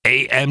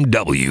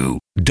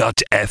KMW.FM.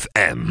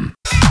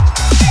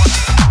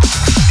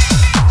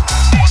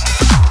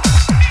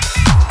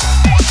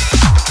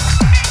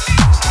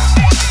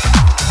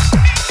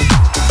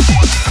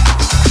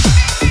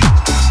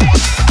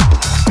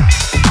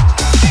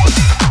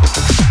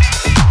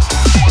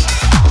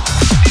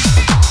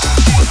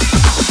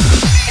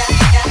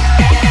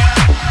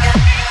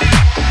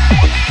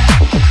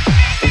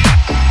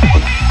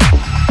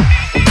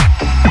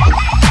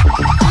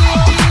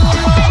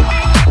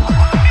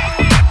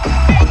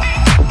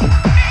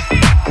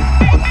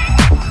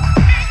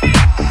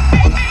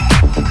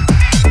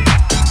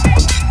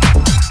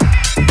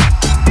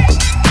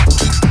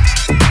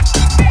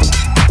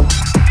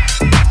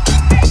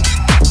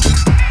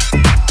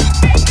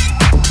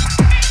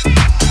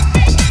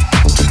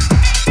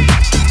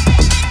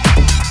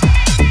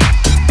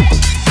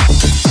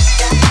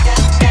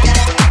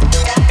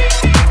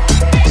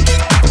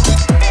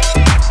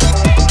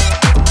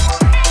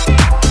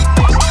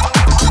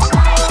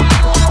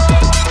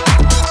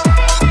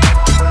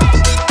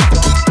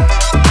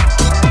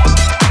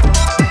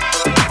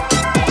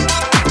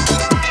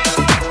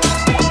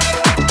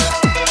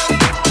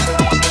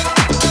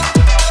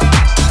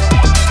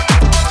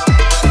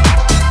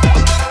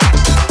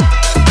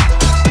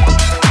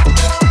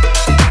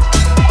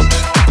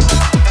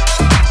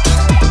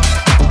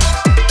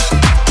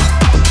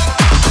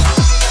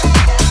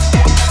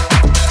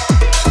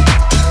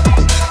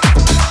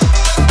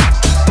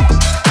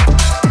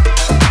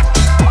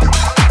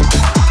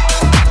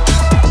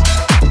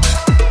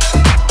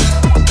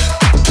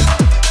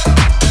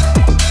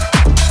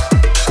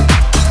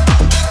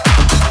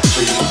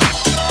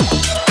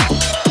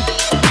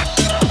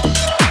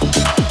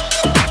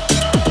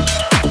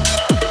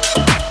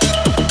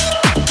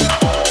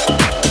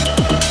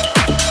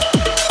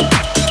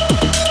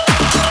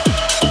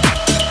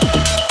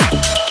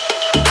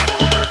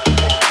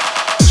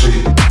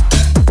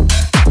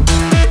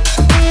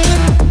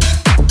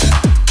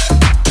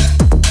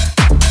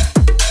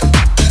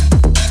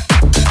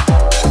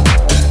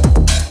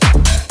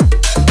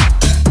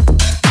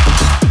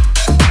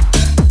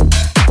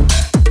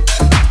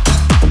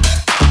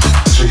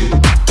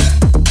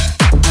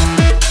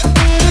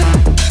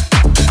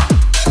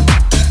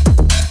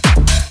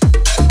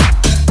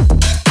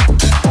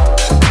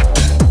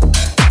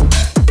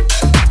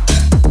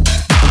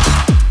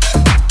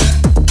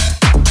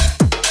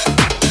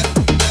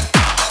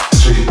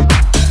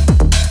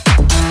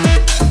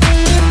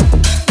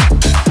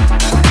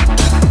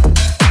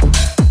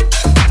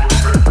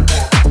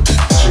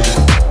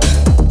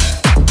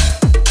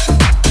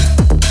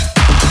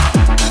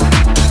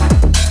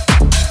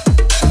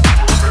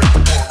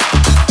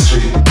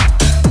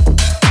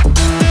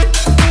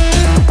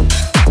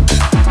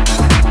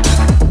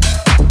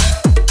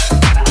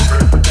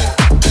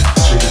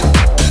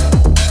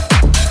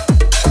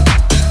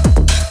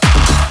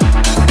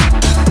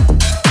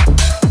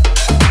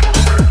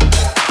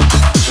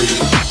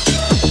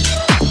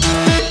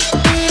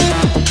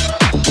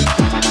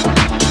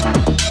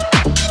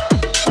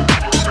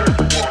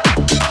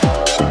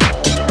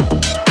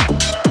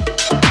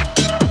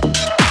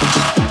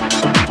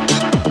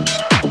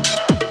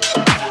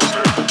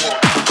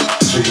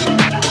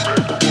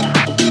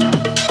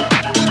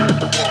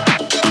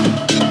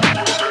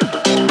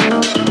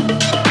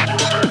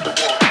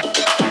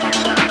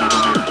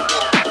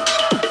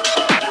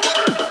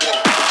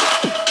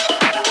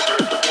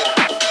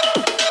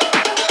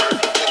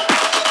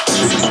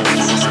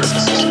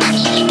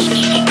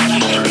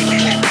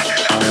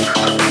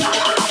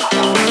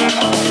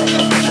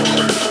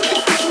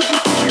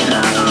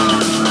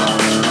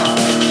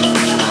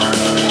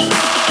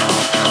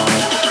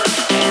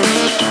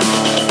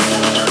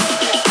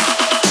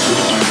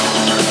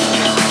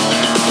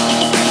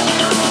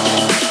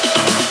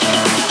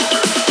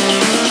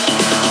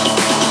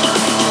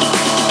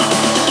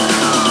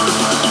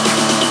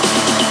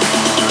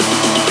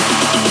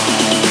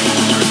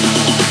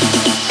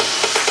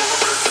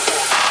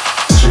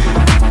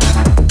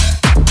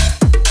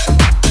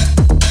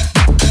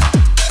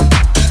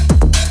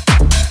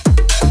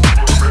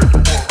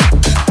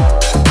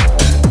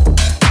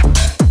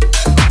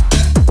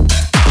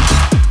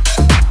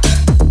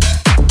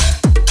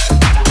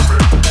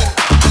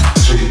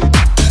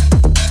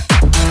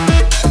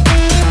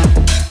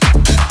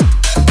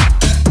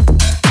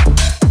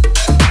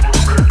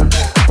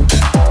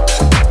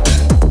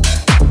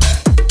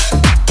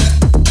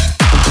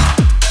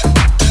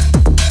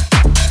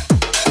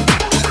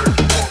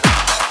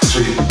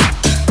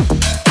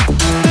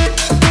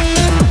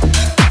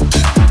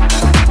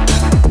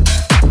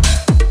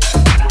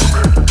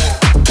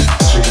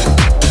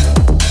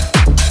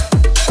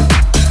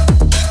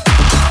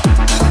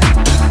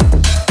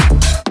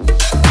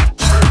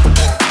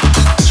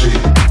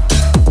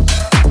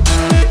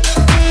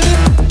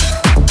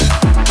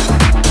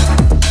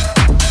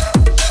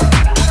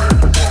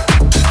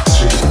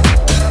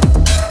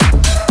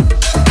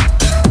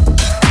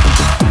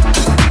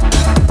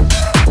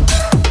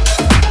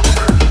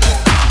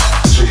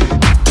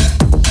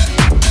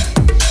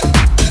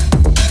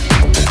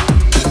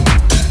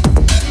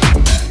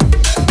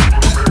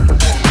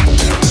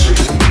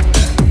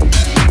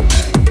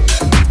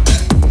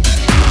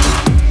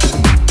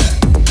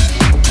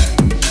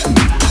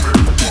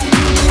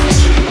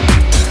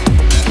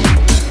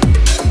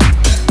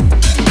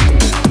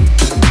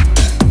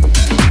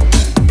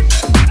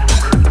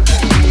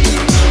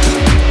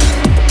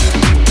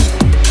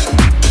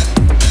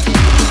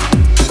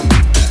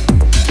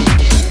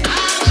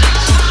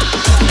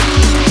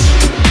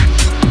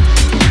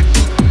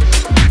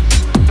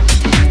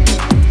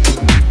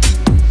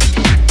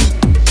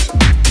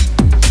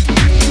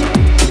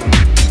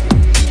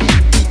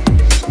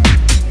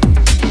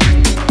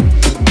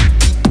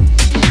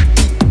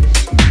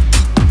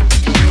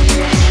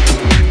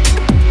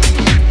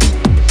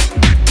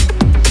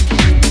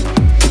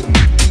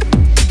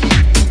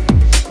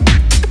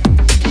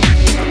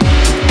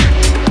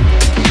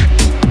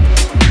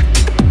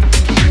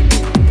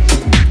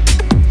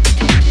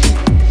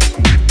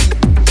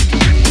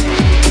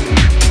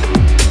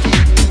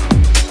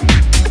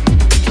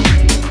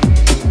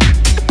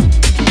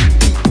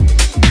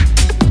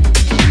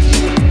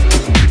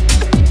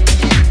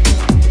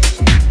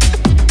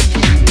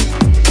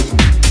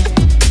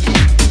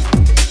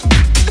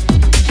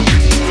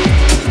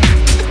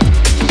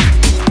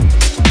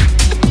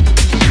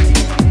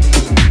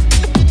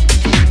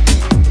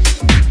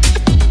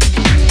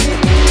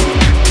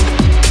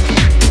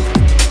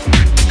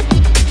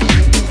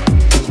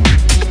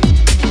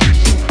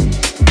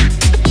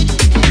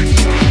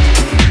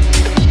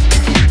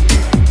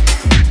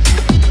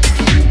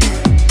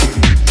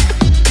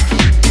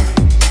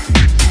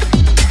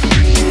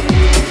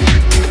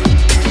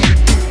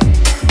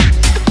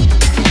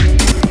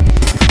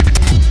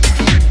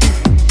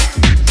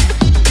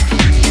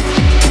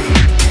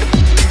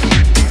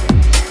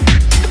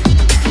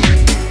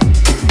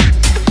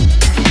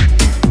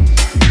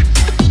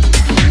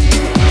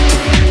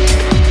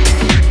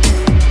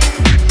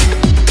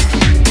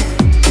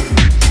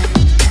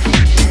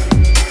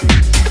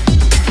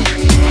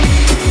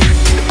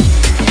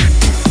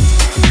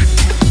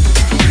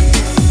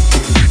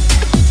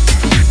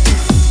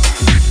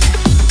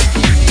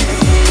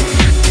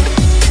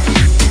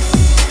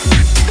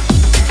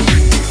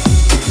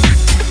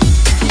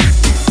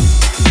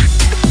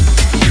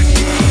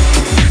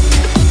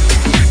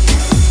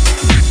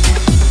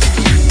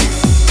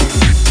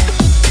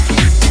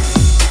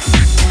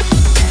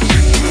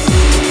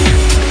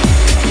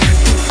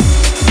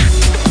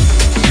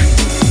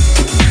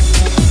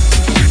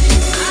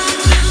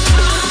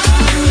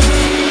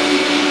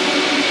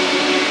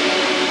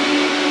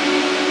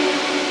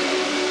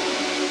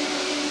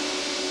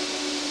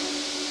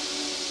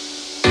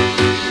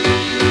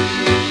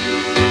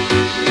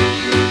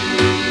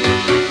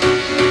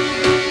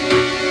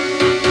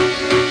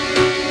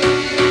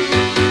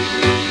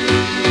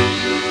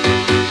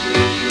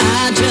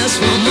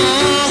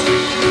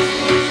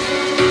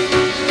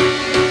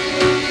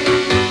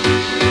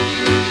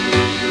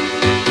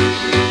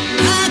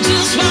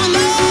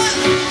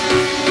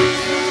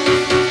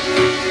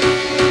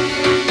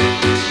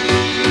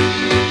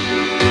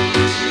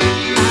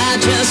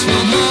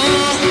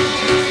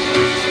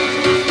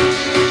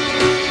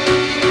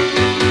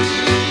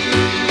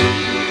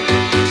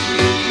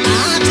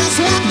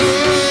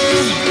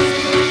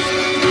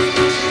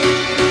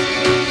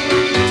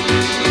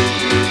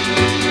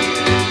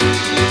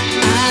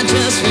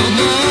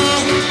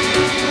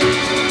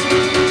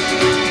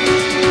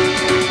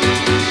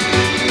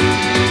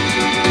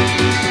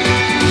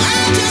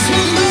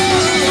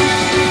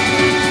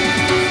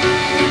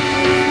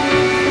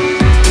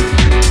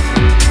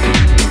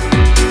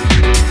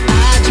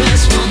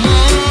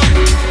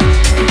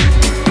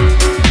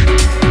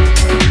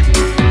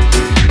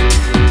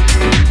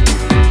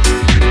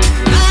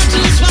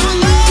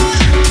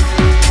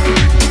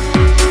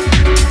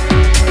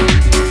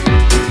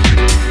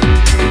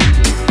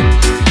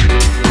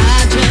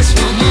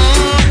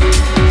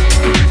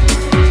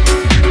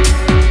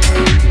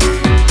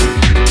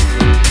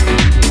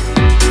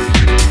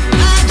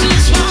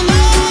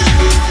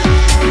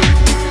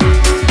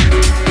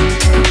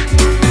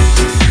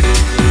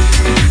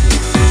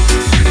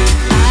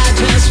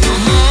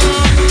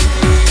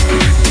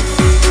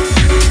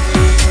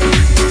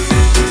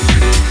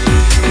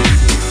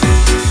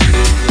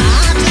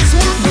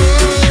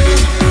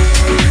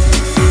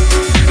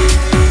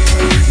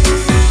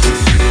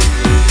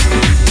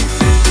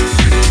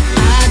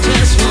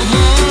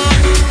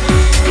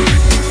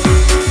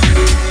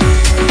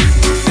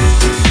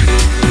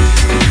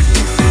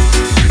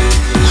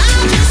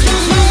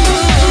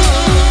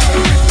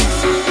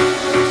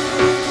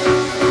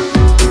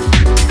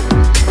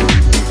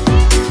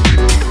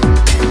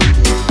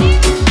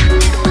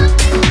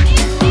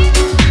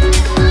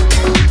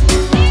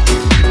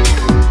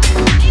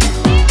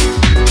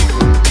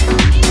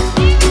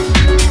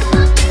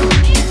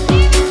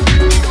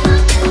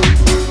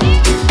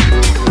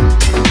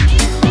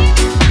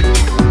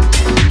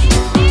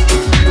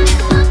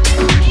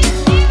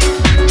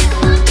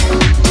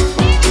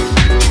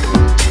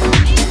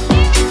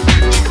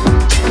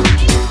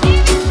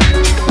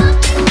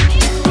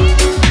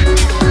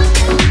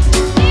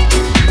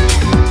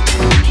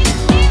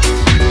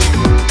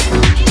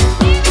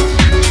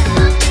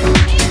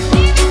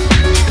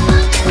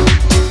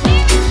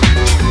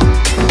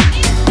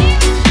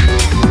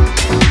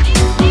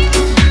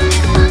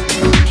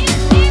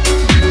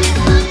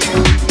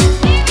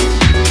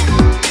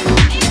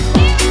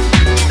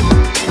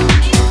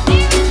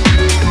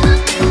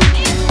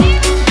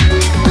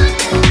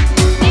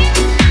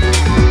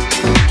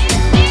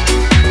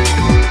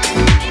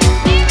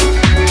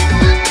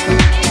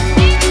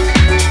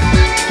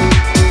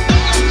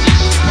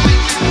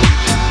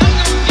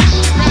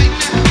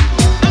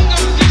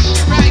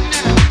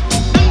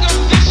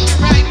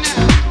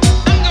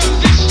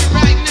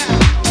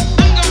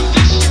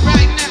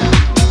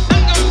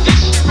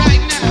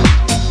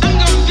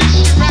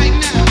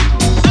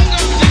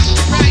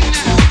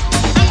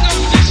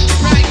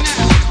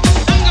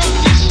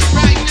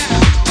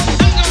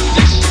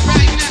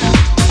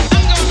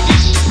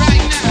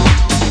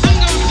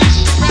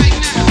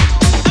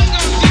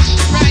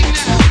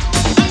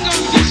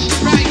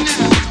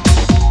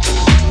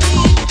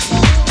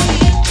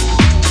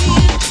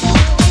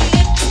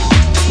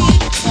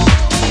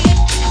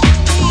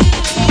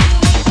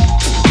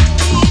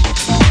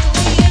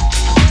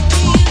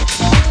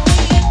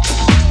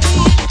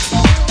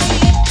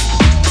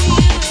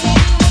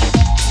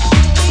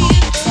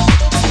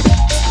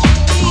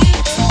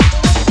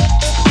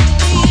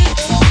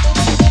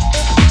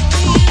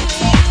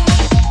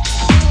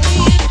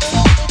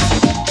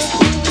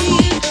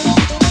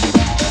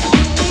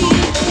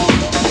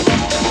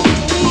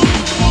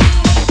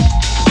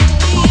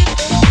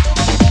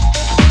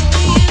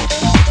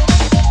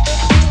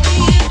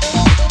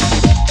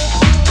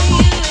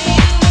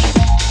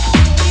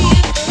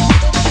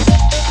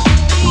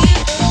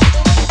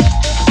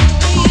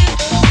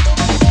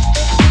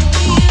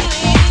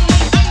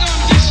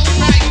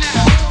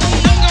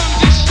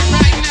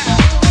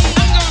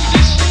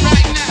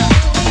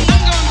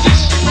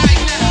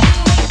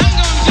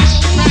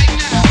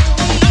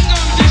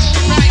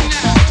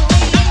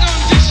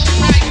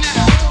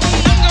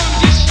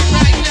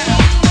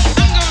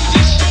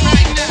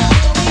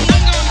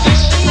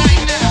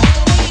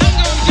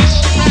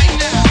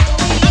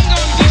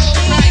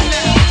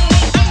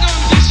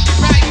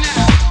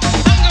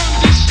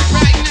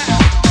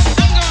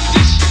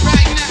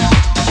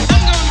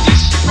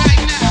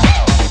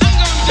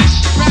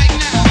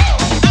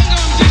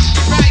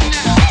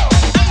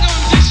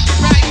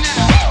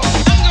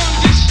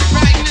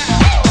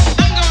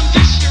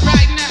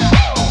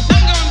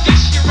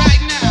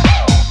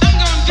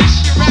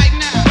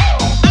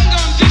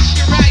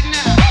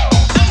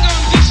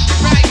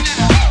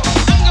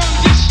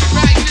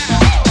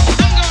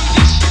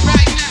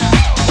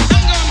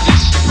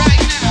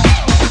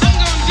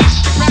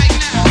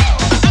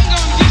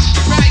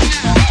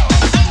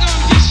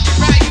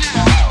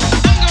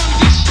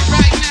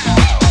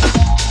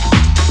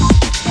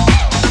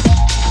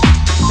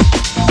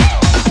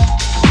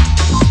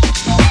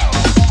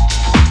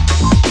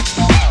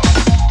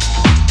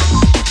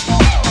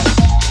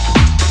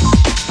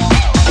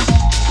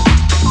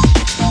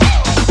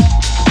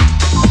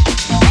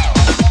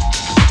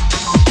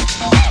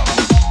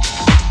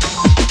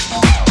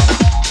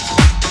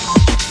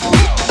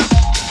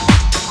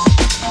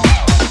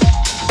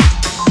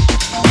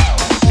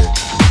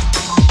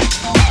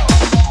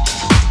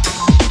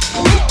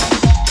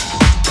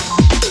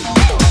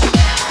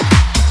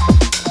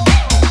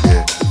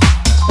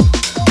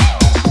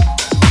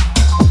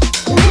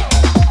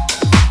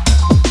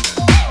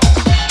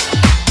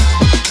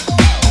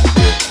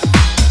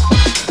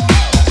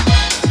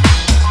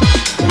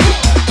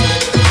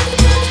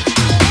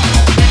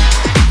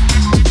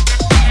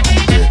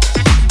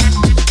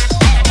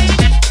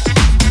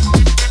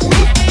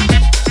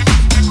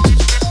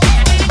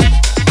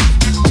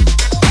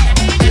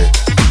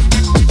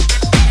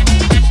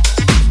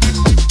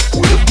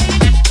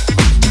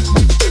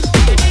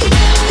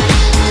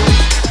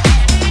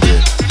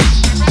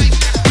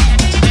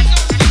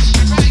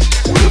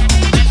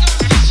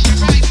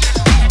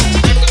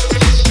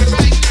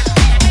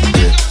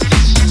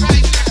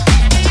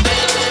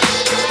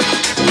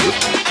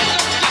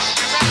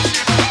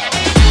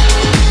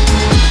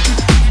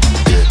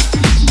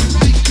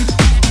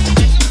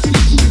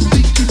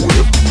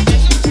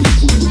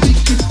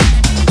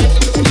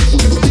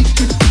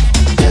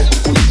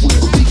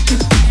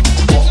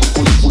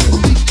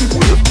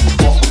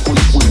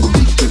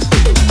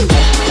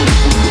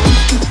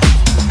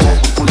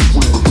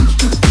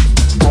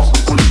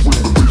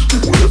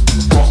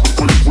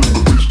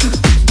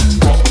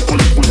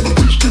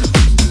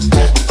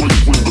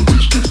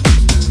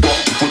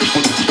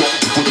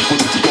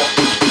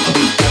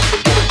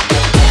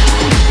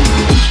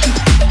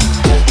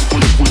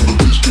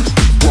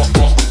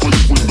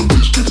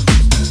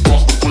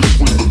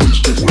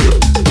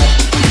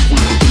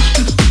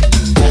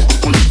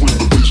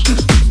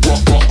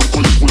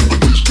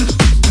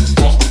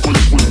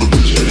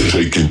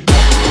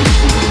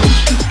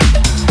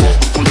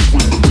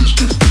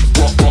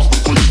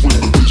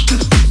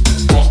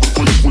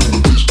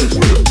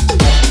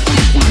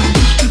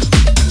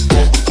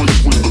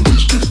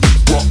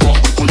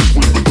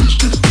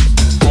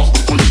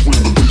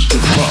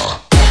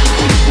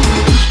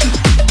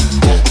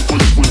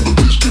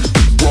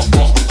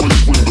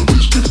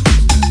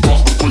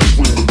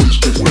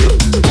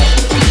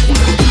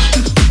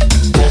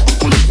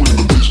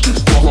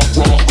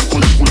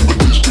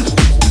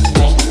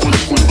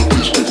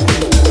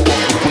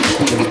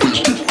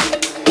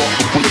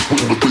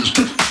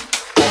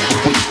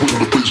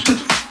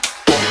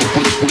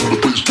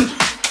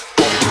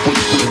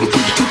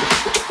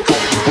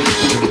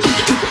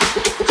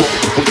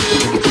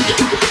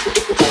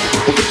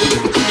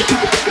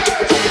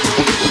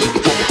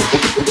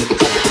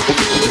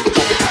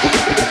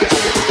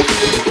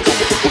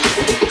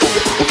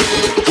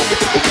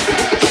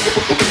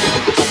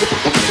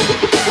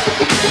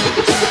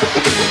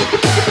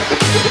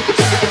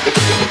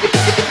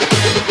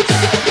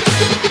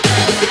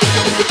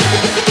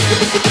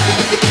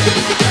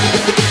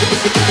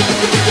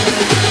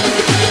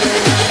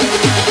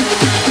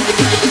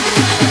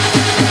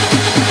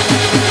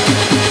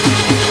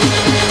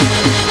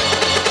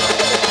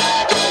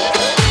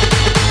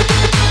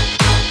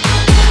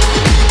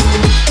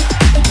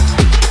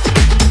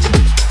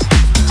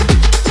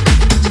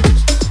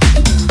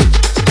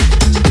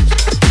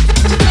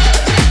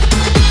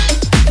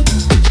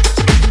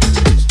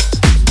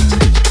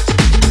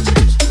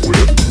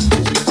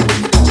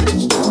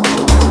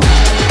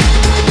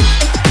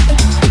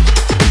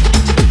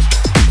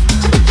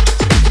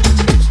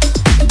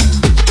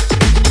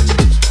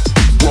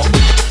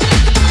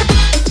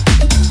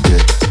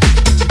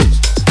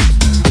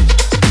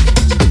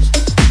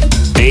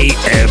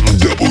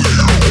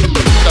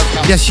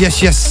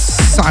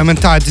 yes. Simon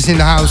Titus in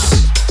the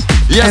house.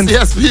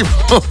 Yes,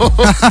 people.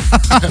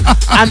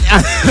 and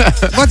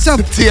what's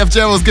up? TF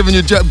Gerald's giving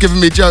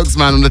me jokes,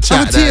 man, on the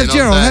chat. TF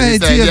Gerald, hey,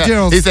 TF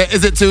Gerald. He said,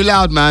 "Is it too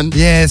loud, man?"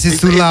 Yes,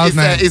 it's too loud,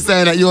 man. He's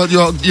saying that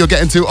you're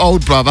getting too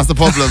old, bruv. That's the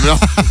problem. You know?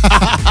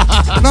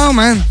 No,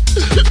 man.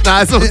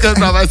 Nah, it's all good,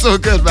 bruv. It's all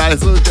good, man.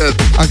 It's all good.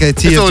 Okay,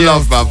 TF Gerald.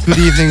 Love, bruv. Good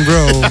evening,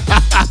 bro.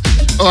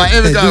 All right,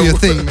 here we go. Do your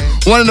thing, man.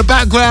 One in the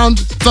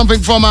background,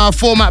 something from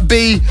Format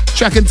B,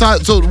 track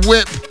entitled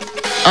Whip.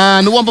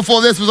 And the one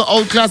before this was an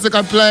old classic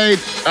I played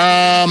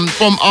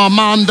from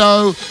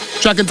Armando,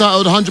 track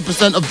entitled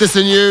 100% of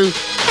Dissing You.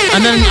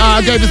 And then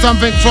I gave you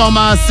something from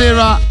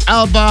Sierra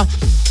Alba,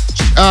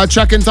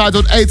 track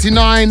entitled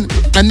 89.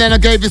 And then I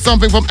gave you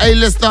something from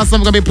A-Lister, something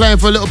I'm going to be playing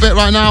for a little bit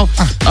right now.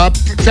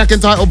 Track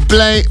entitled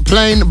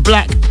Plain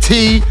Black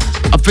Tee.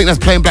 I think that's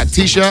Plain Black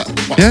T-shirt,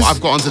 what I've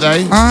got on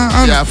today.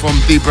 Yeah, from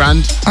D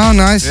Brand. Oh,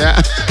 nice.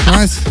 Yeah.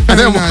 Nice. And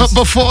then nice.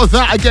 Before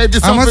that, I gave you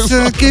something.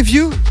 How much give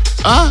you?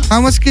 Huh? How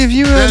much give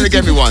you? They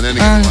gave me one.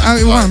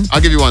 One.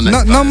 I'll give you one next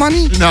time. No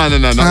money? No,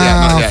 not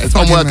yet.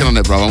 I'm working on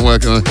it, bro. I'm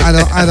working on it.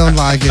 I don't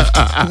like it.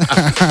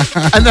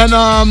 And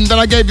then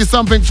I gave you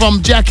something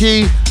from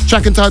Jackie,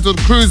 track entitled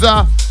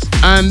Cruiser,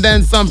 and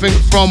then something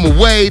from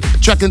Wade,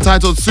 track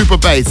entitled Super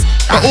Bass.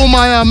 But all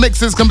my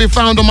mixes can be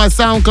found on my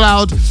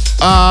SoundCloud.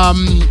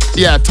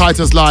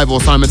 Titus Live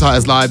or Simon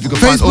Titus Live. You can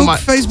find all my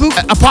Facebook.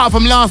 Apart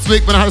from last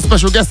week when I had a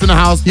special guest in the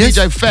house,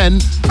 DJ Fen.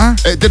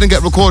 It didn't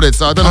get recorded,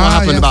 so I don't know what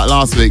happened about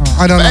last week.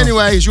 I don't know.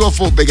 Anyway, it's your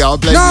fault, Big Al. I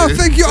blame you. No,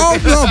 thank you. Oh,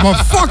 no,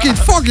 but fuck it.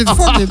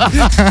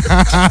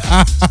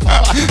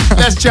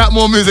 Let's chat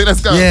more music.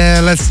 Let's go. Yeah,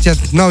 let's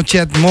chat. No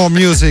chat, more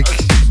music.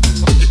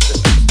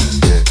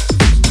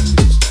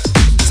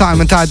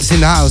 Simon Titus in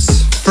the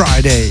house.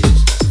 Friday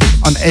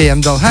on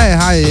AM Dol. Hey,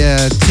 hi,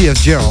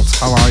 TF Gerald.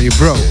 How are you,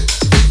 bro?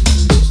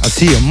 I'll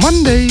see you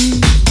Monday.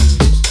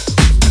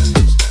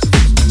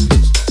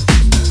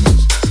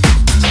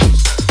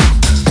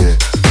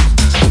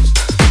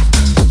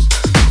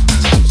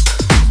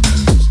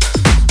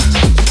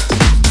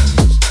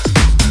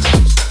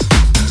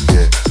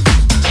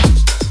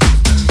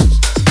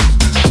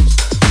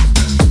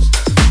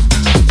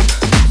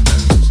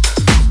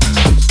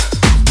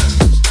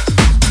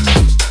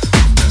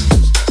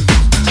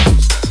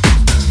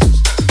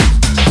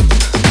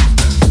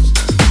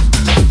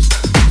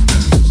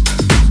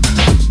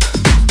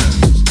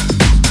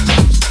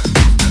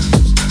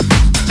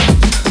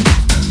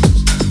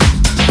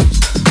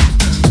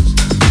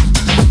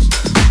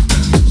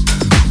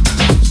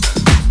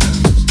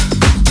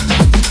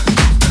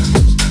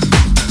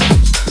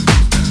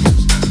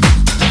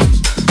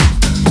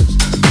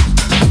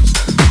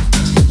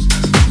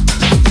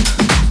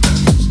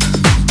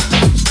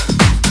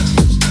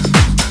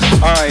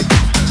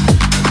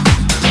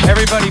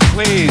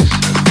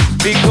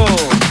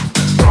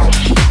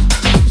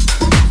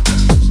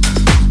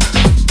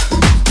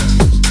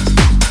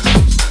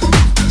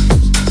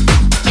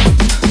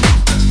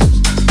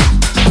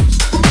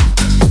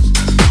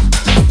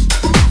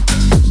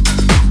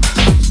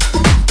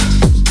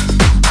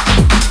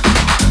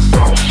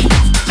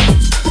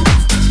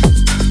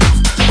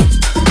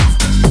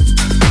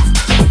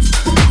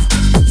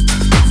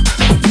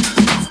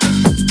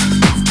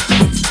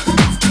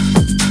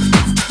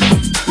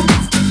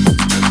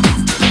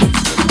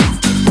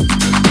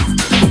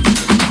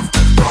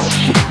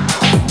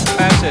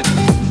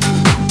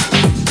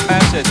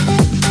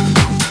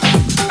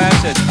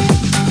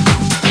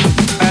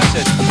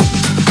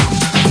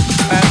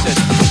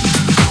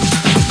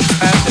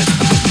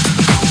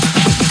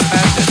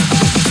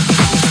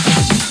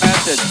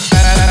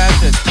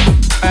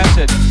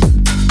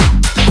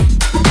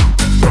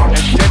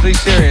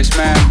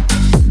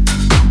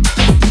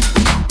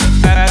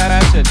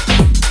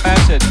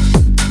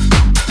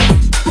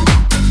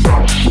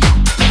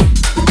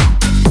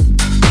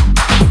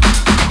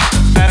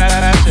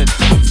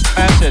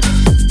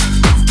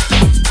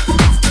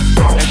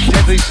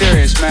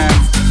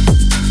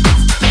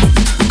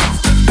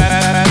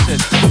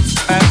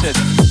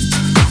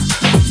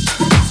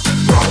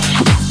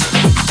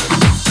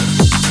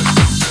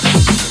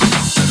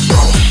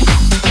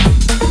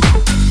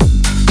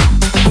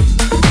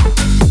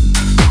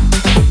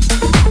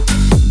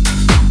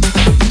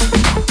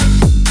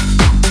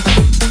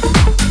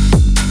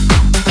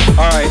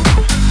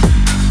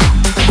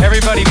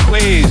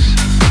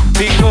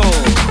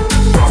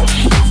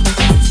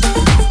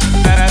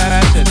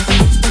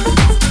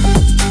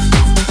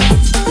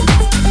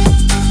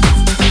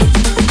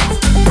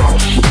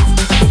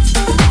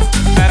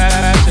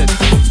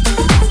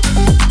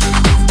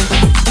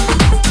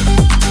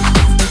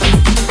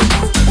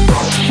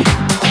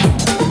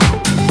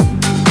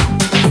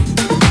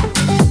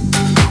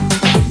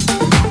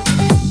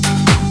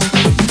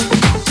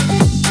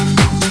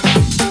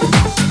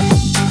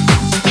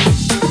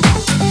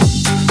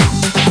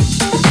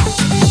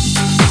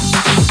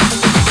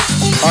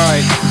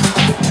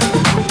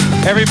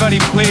 Everybody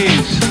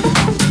please.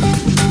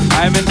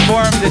 I am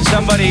informed that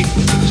somebody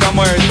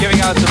somewhere is giving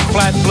out some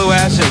flat blue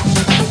acid.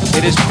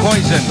 It is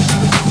poison.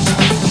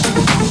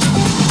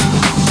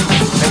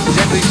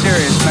 deadly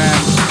serious, man.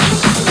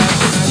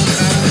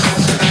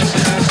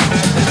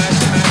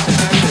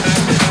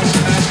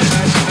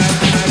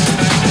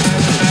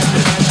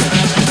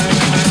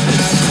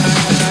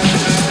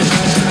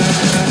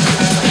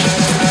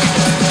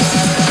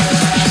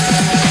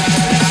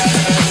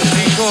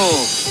 Be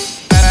cool.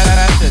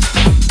 Acid.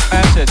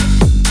 Acid.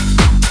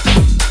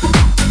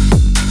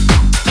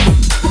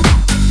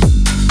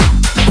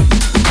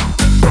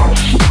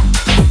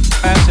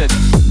 Acid.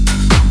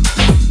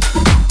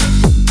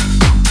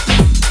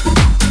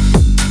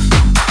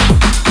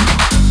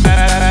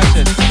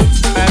 Acid.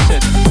 Acid.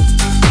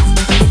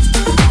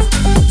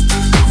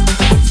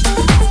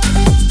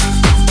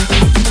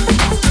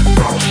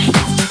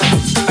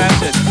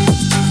 Acid.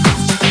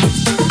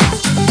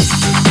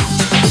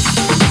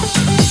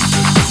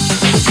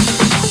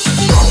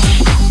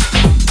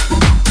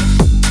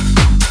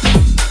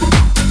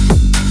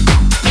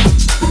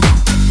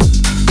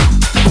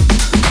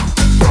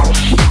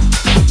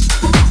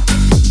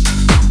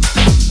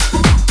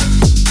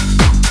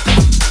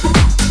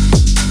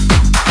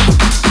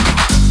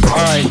 All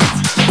right.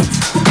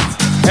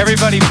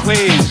 Everybody,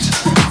 please.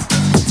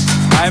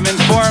 I'm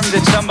informed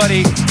that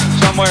somebody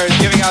somewhere is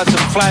giving out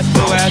some flat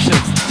blue acid.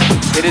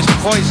 It is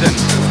poison.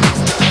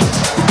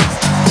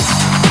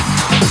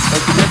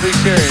 That's deadly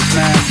serious,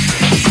 man.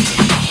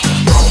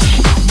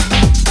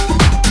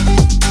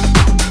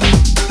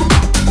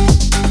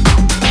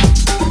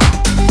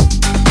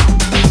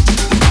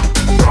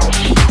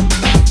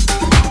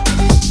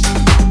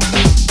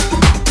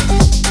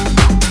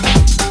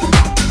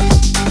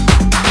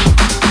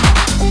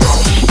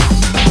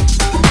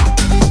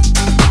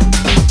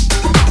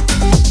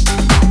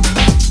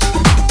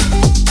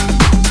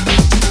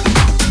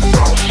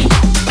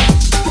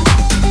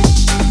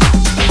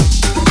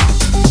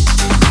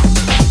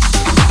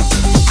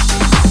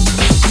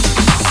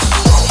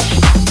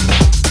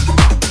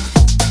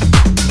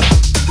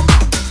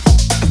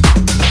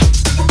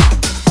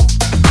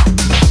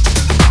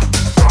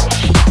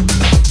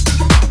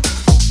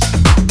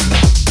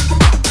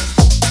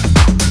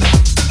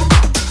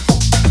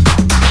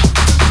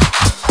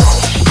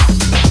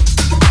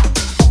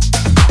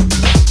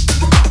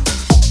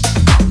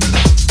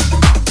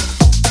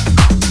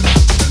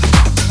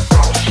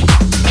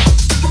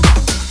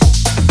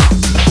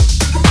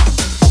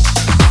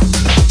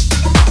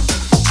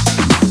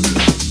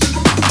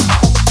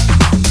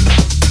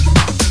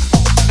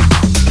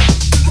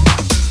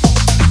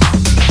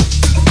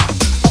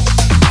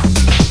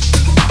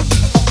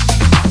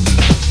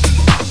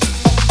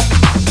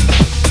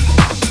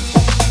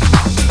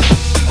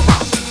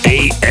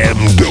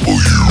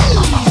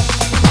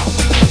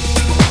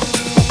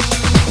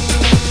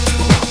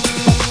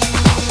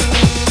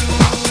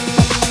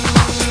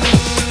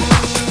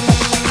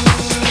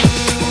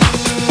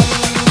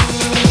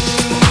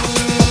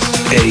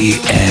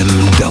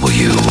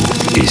 AMW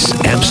is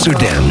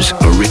Amsterdam's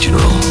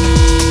original.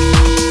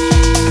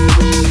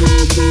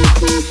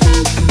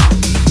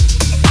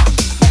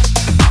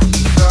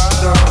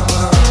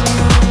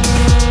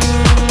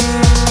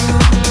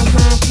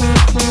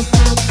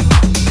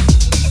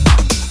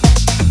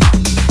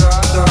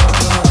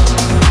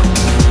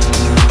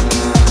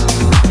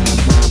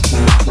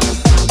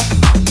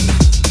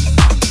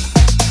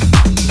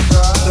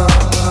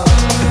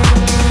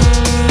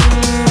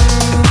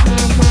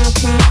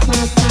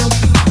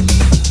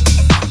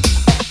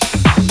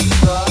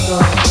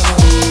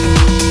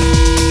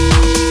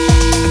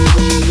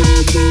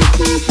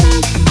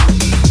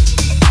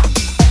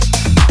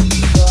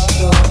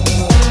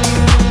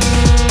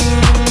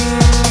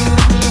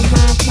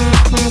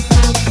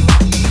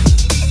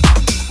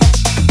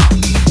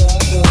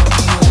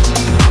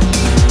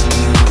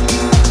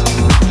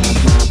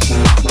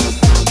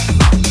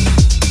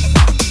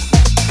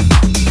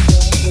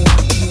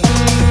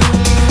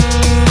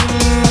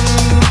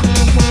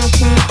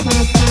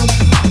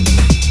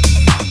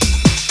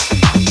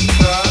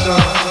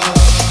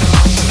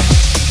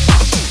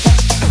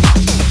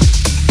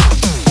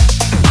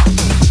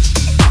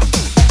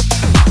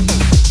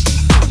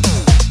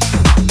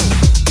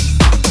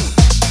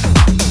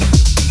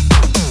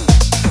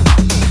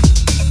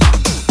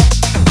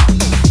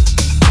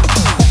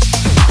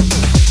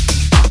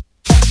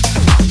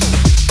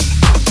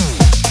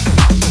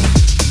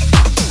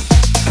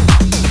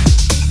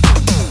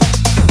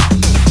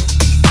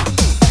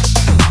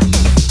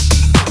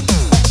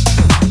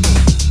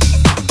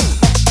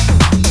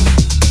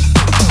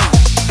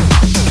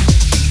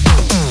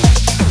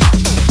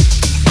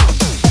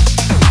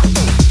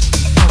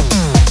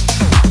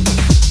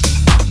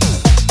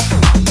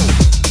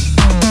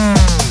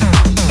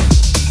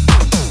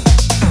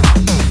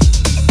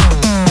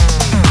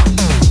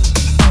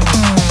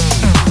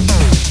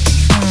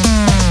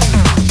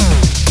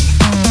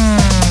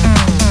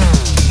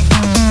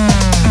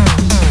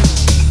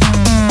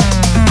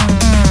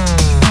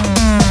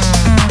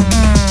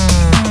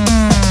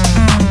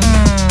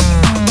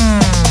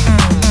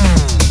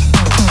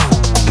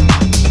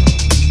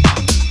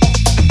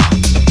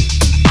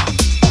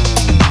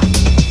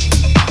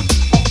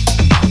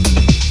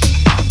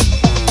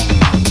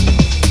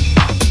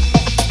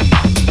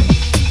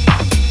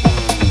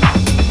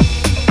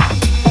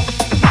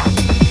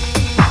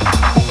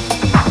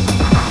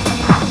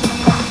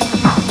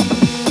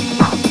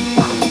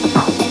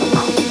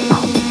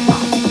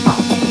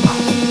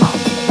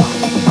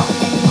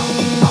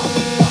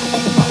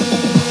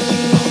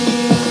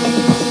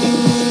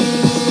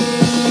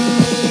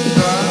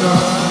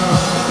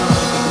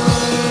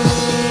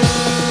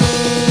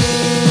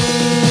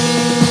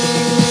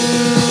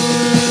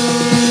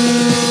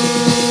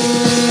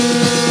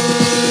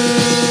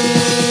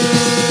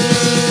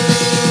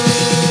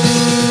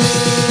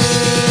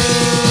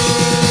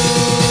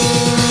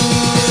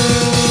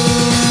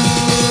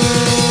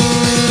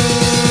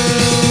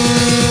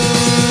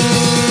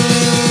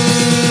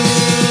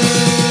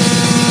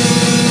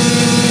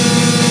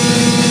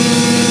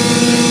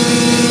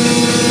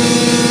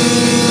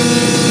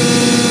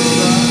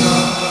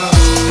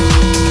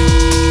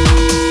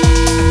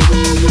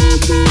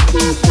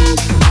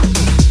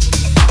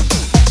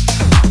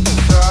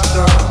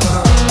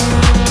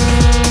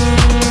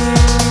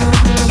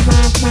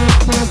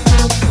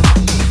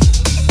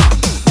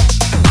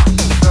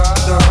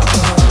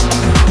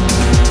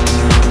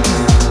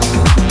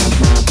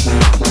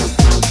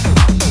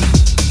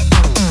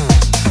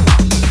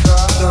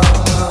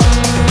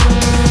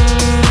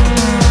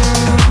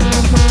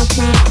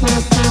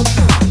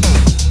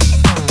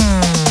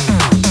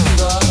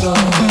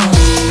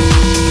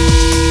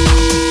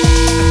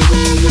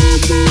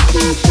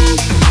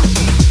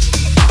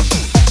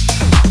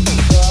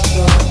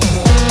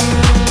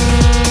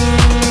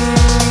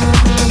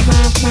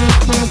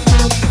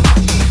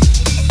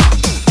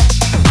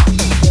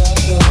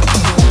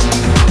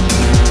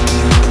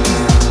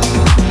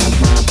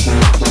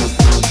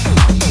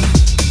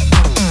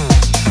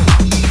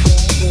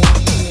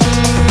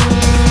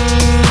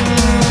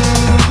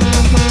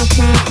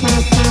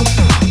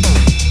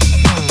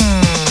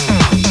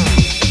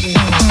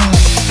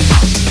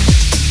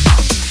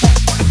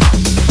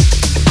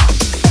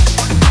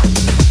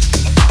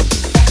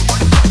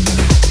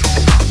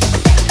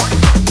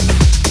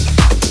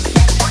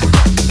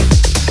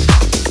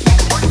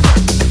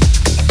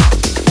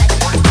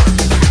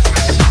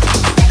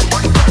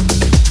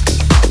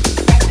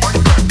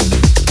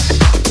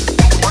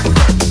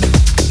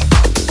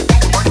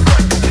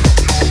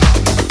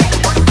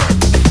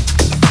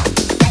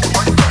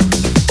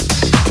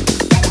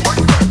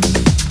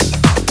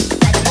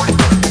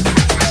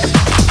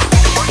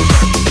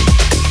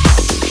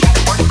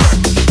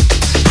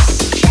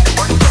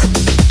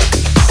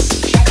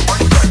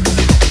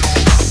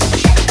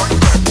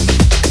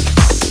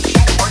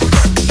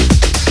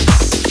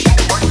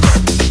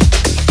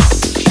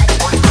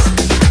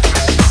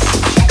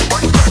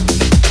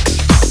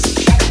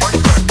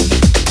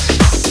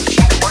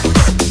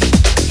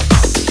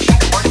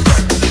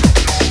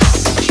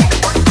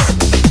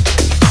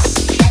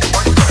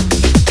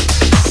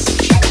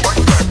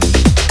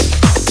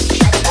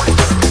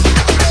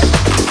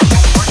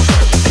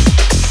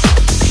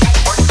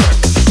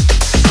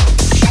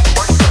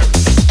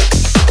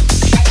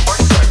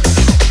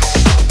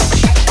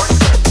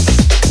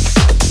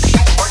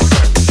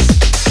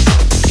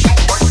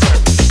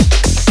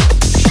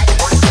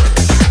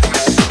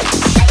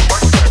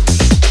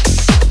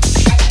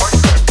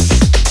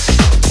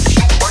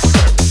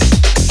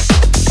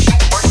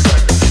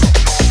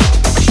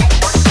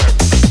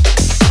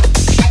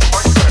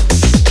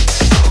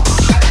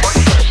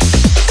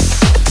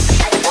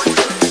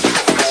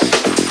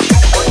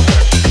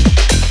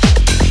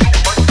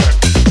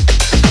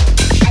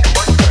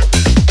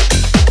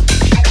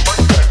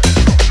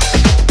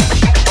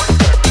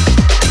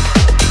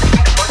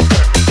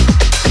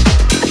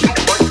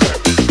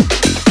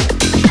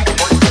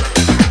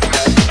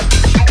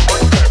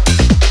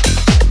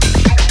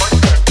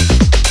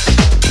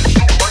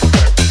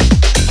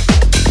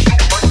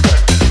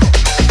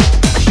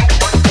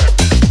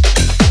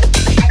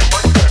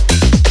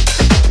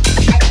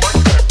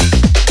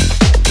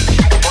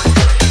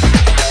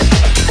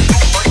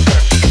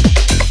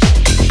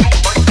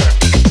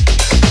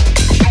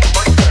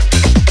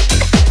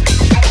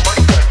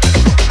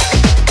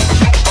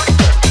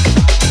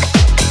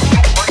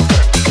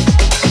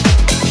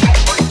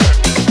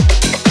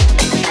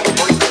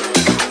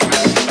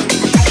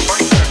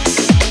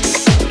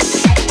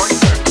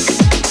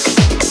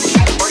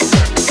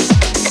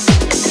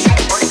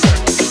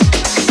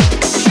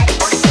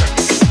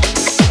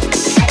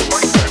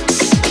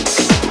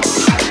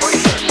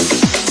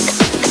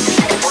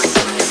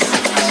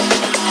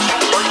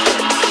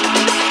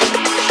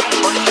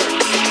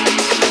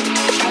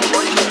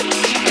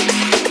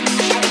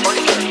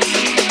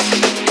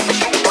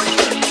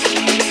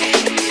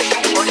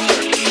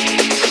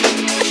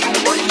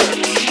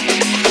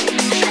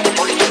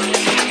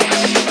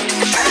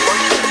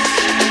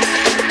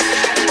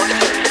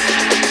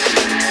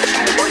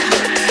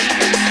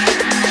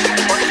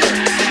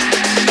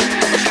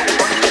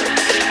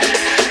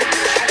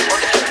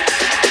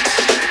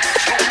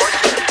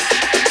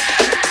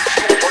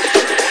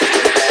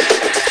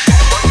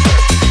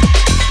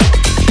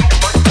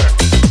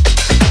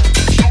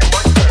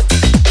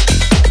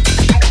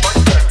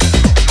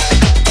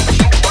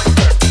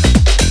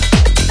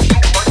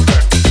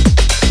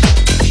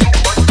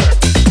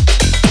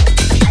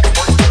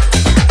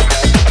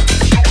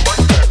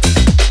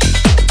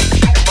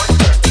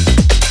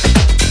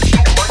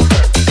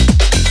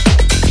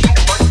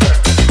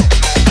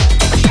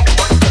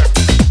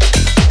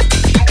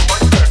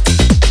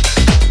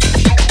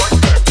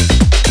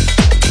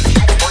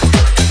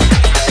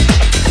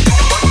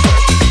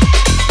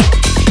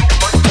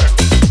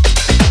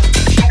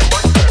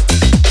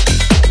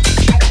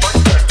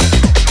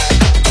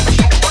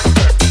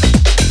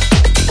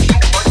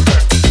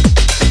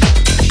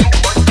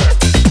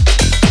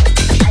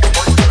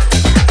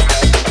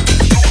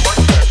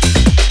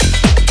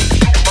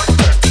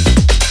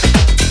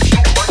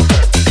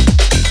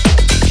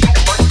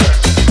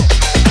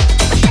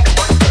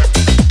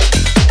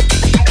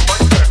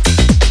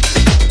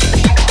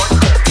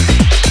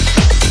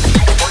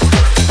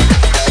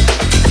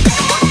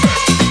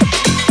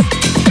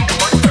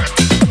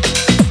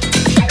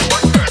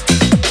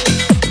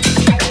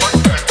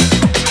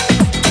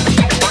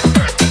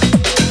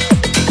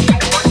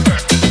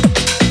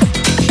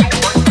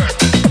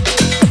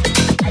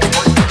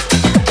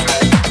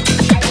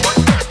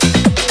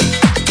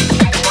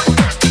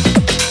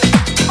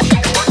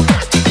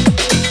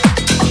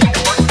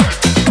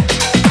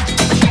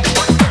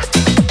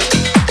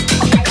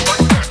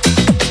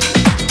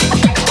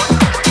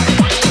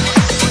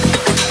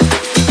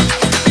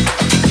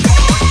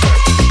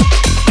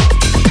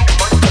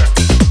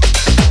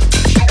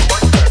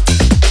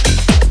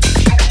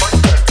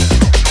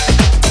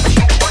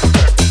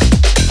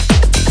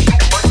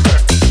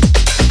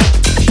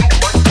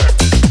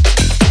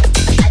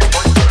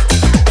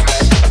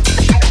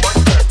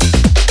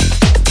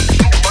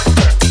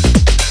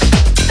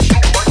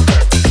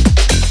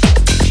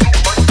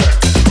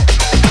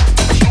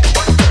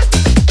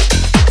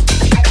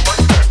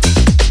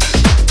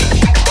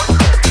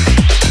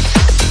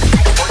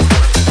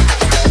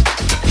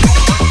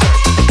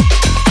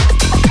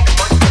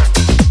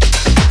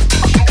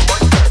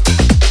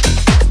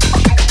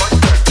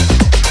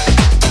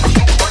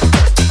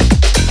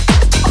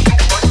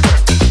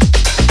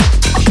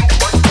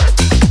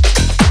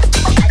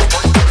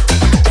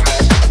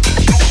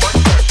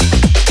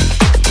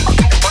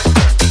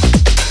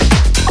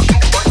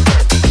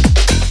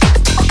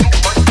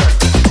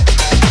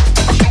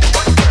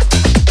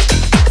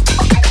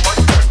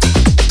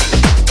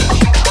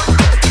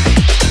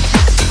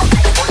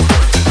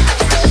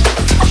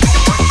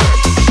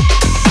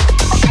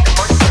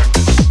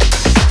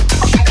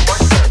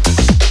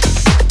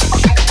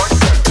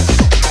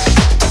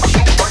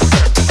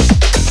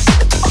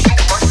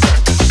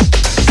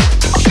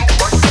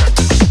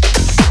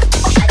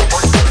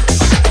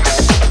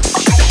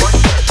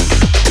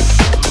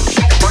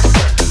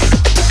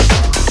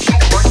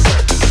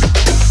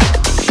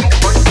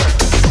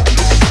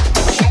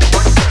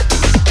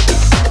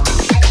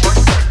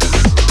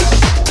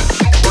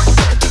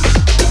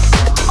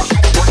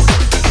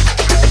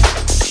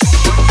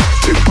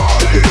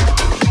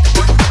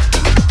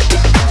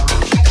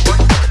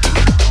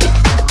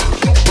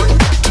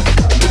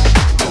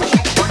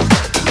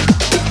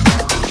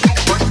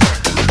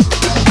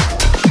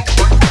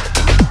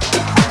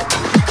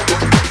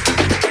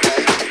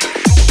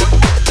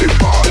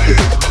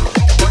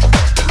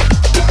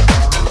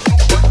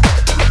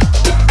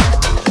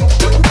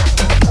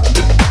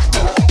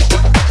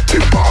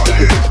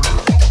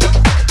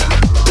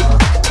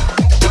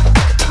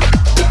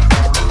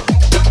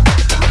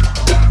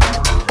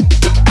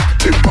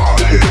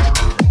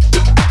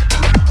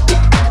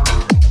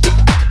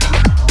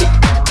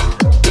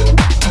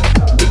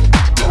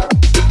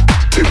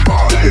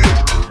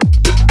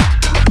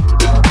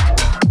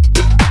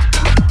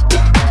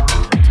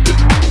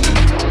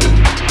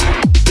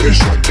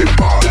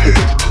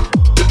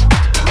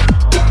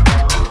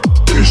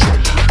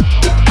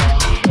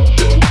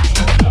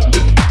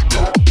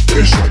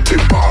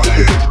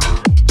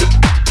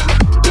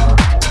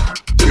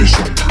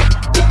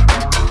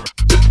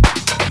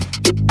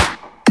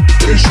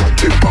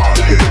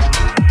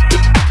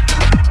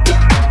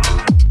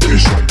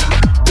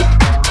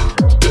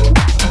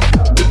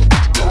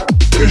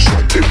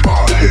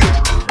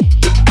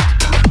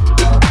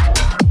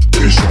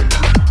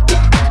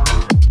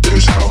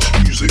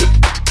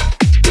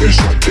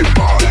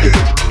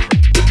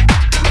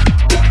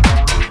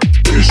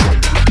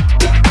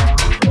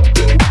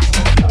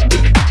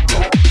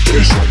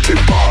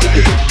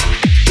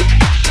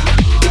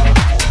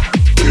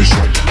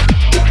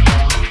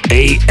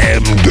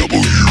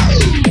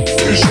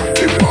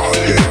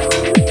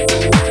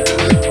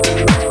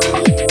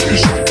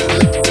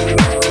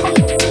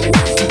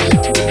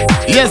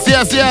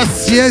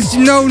 Yes,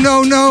 no.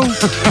 No. No.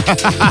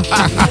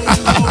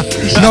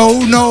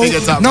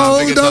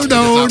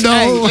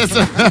 Hey,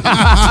 listen.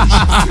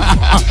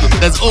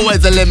 There's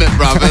always a limit,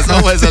 bro. There's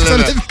always a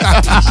limit.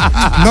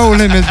 No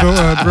limit,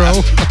 bro.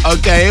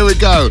 Okay, here we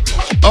go.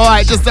 All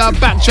right, just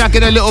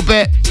backtracking a little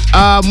bit.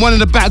 One in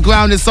the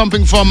background is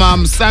something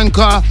from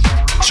Sanka,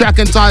 track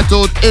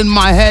entitled In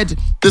My Head.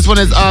 This one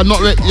is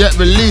not yet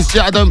released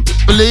yet, I don't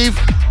believe.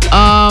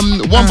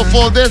 One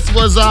before this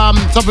was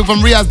something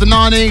from Riaz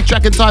Danani,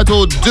 track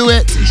entitled Do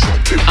It.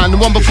 And the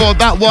one before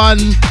that one,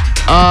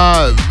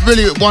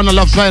 really one I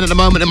love playing at the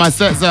moment in my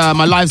sets,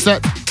 my live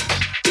set.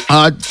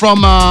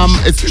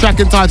 It's a track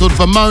entitled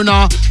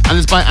Vermona, and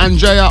it's by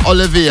Andrea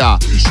Olivia.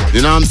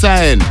 You know what I'm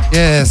saying?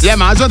 Yes. Yeah,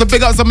 man, I just want to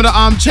big up some of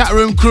the chat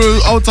room crew.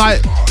 Old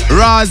tight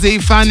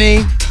Razi,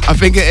 Fanny, I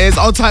think it is.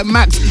 Old tight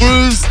Max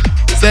Bruce,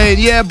 saying,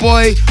 yeah,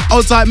 boy.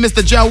 Old tight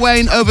Mr. Joe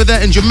Wayne over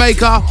there in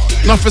Jamaica.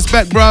 Enough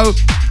respect, bro.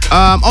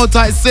 Old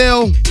tight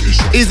Seal,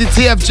 Easy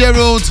TF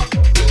Gerald,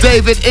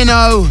 David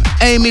Inno,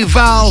 Amy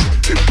Val,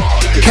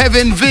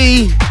 Kevin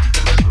V,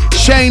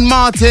 Shane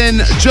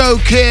Martin, Joe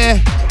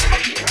Keir,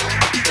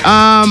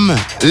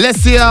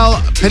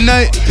 Lesiel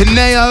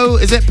Pineo,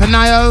 is it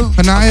Pineo?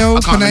 Pineo. I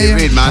can't really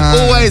read, man.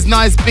 Always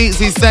nice beats,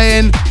 he's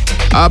saying.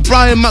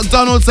 Brian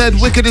McDonald said,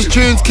 wickedest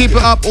tunes, keep it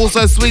up.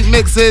 Also sweet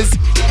mixes.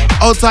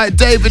 Old tight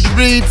David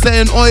Reed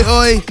saying oi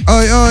oi.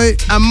 Oi oi.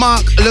 And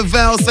Mark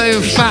Lavelle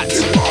saying fat.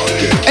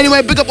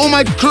 Anyway, big up all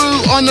my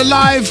crew on the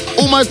live,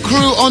 all my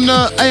crew on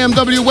the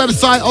AMW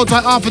website, Old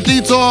tight Arthur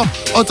Detour,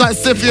 Old tight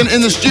Scythian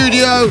in the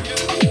studio.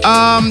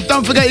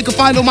 Don't forget you can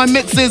find all my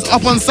mixes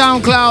up on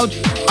SoundCloud.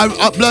 I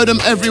upload them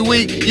every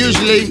week,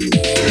 usually.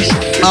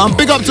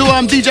 Big up to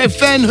DJ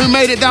Fen, who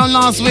made it down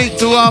last week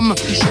to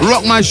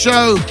rock my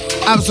show.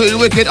 Absolutely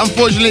wicked.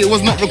 Unfortunately, it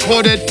was not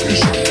recorded.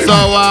 So,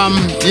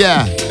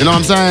 yeah, you know what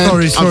I'm saying?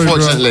 Sorry,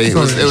 unfortunately,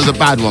 bro. It was a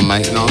bad one,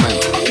 mate. You know what I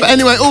mean? But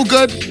anyway, all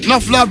good.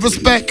 Enough love,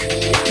 respect.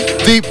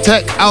 Deep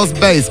tech, house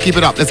bass. Keep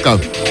it up. Let's go.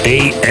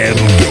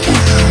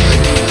 AMW.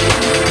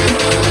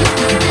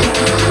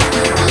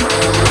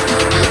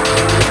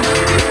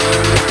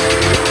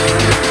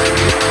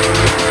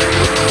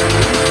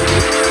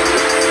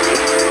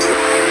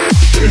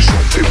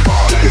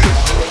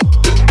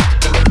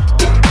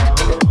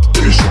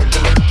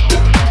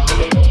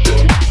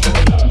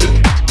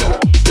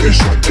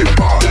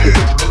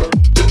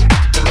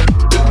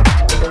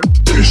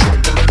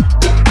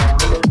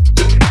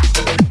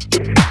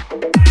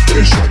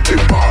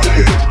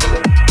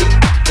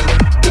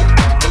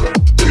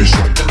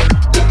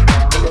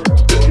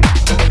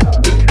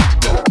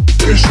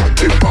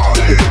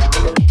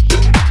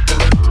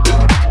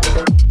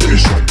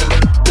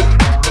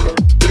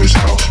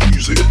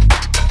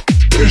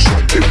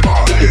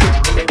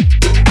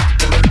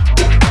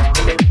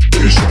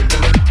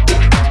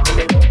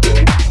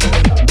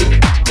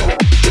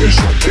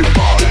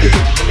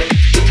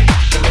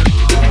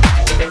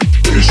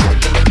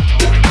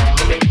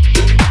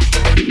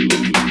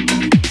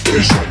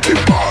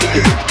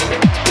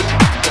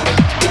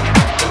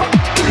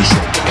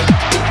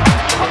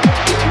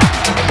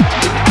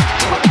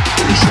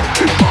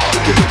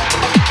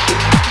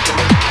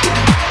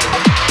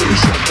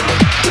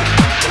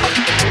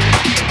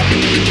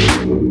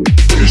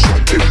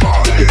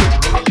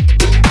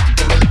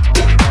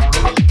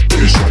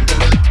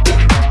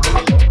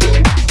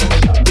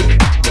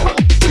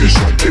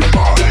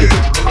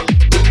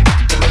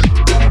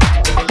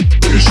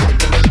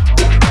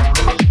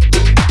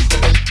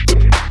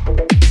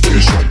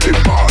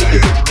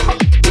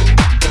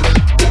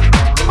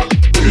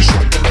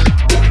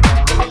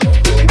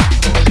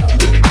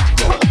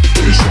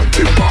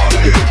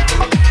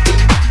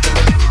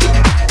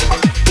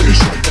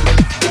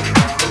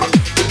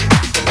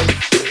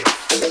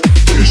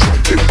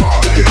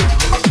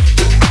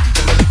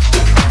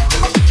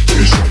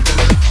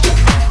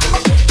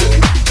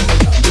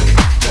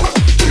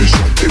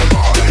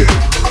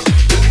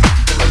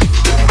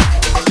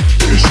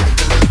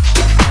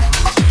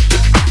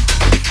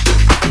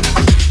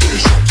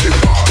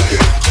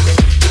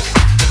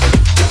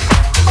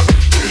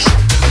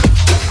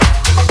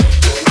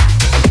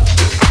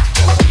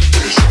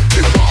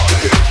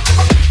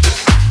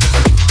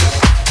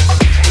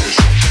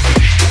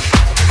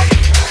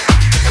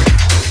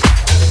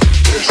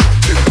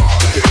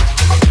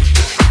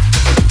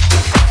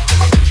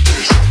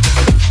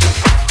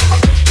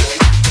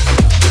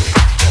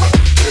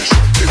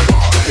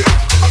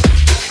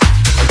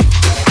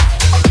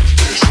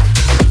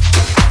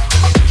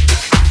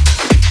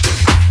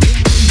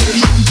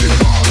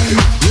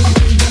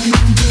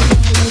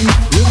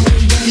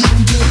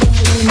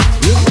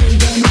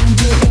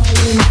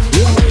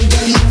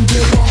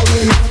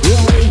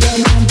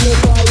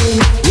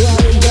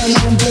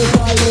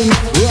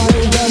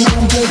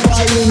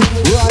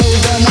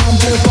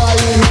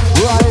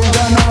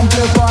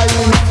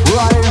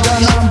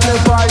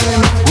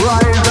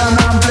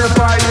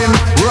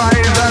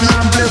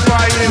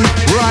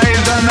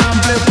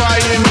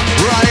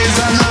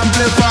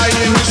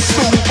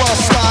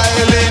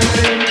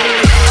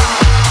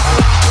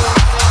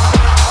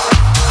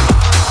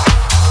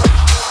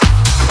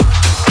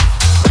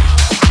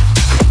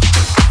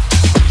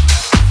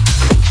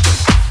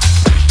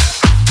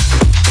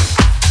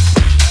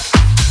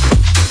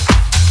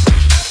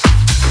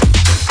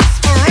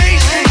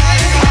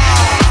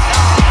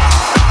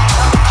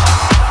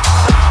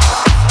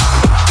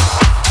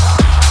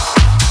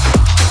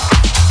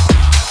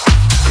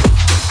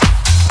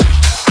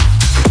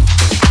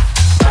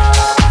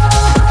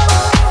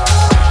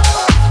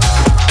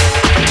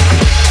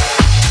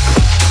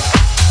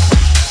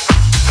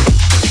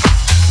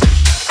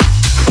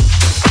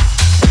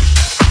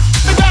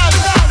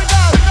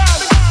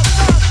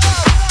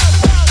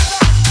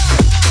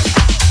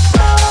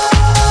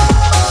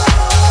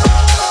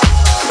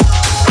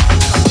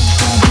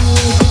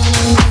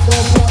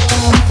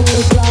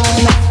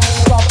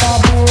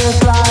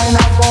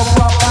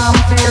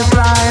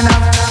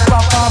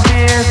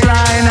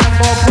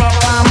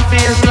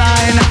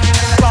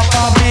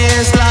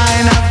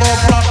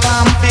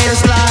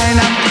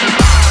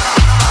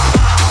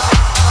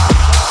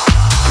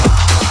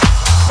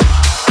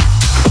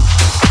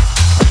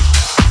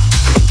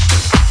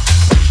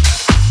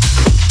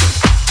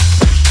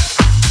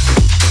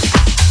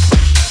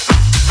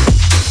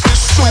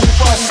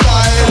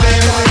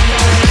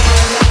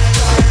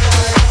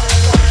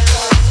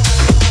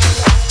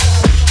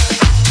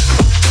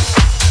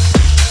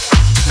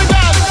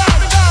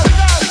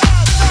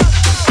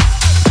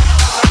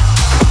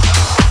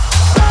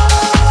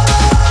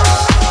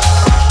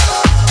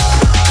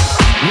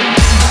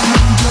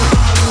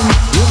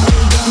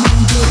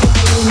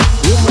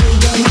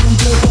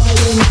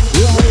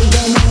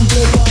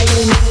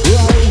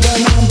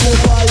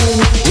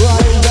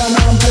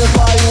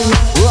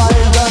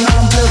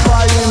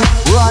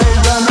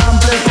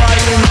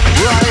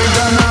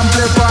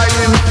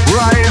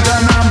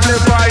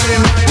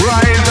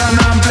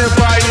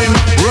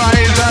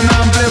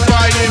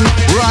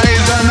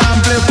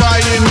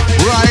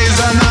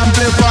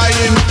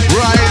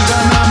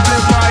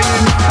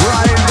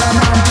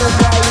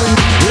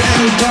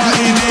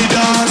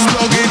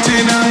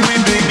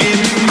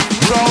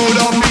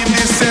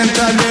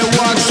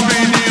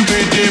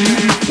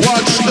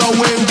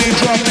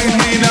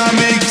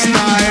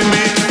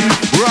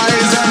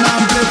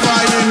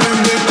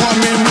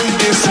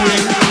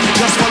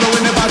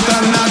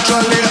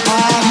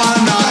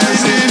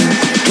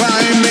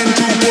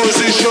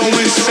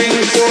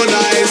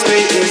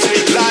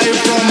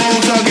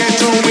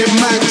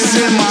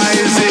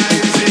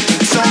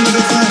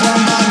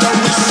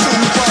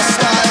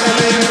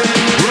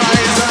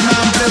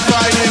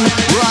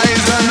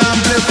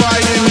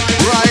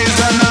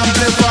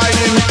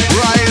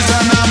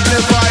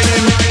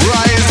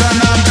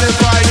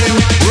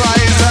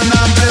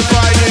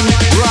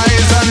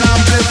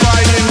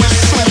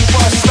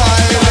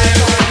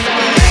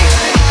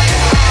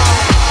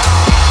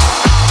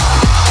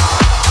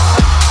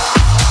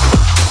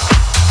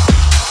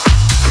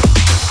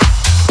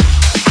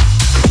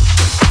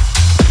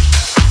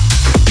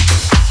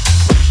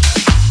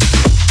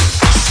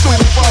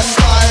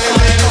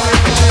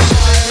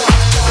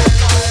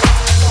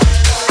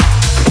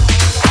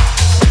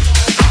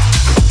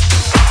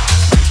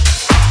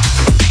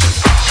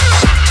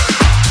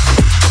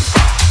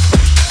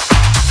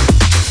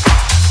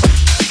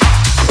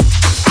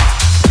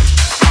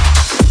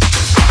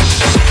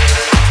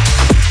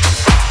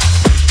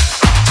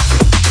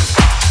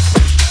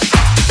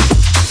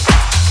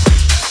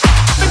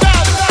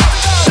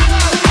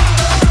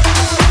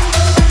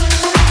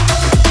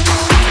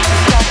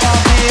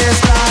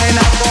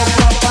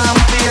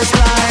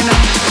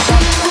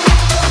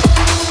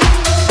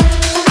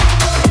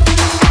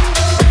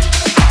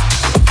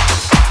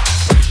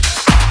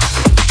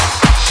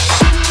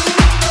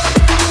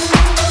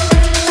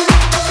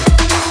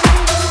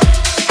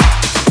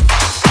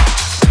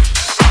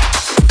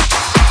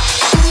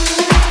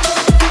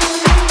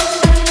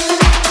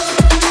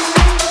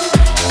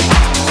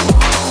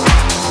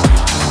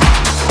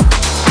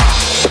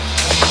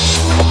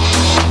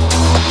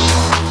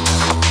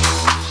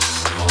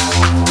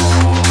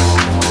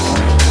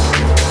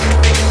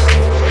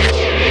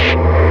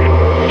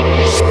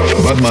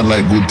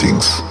 like good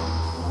things.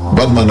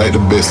 Bad man like the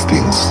best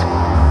things.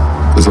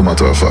 As a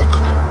matter of fact,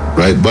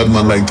 right? Bad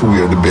man like to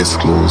wear the best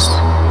clothes.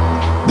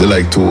 They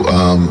like to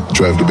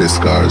drive the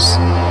best cars.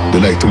 They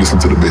like to listen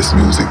to the best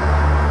music.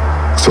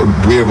 So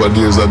wherever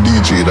there's a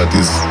DJ that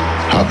is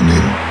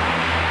happening,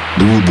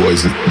 the rude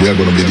boys, they are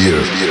gonna be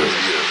there.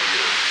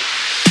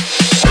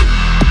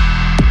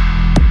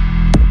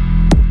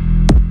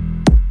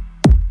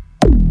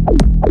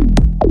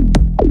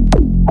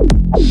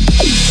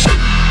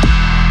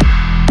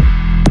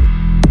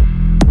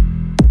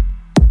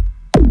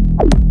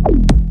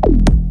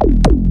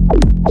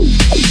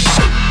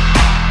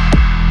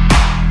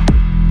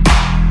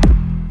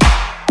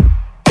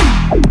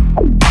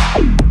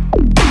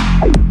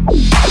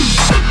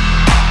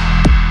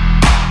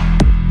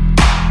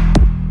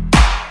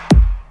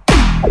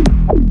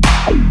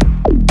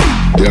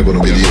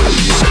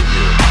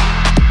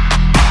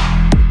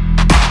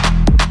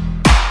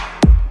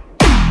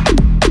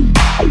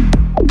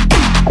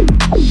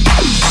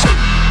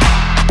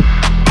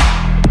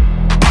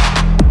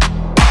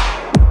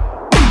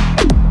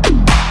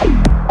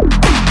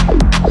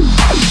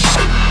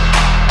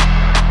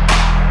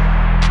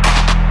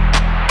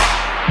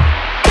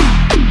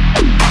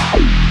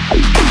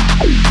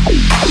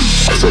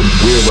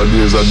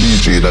 There's a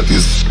DJ that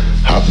is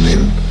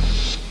happening,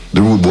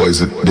 the rude boys,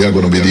 they are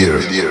gonna be there.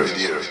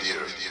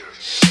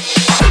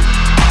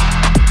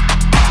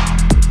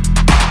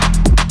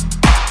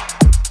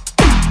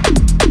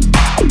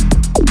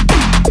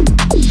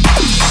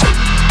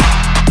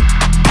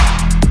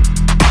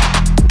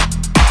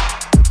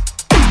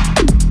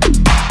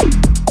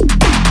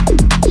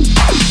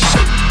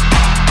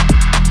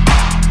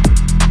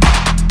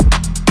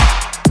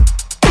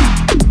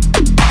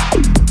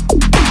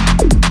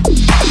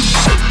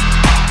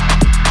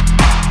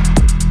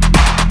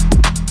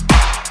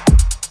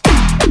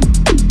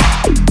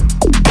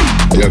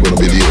 They are gonna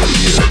be there.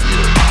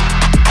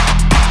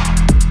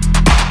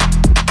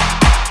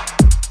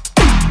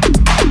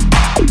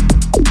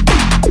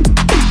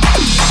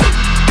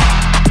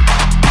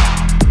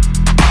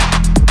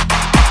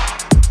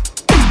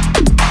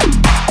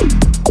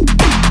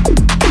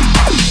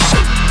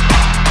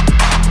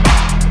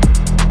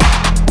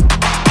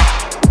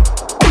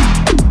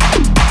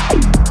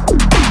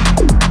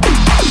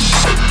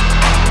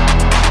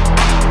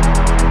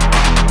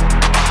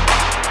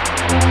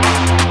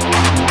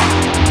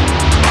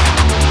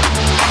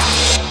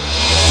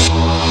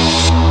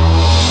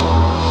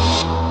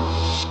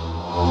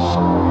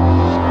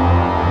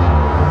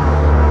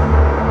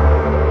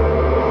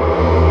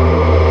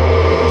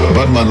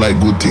 Bad man like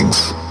good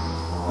things.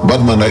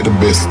 Bad man like the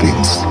best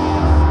things.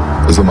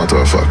 As a matter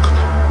of fact,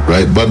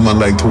 right? Bad man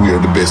like to wear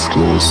the best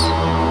clothes.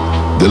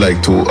 They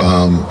like to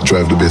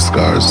drive the best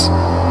cars.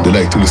 They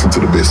like to listen to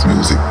the best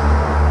music.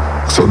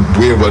 So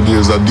wherever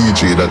there's a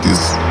DJ that is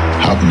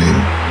happening,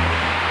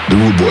 the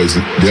rude boys,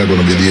 they are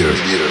gonna be there.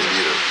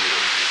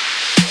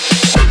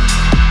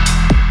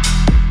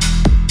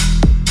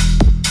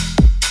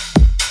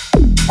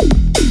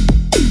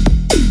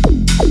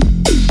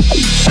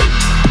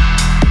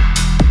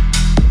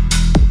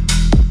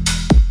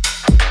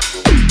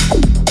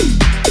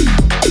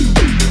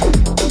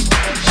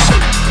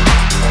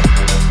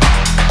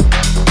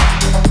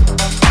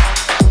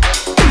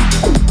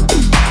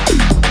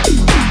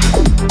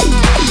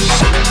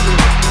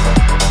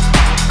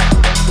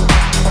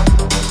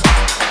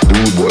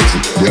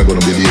 They are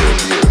gonna be there.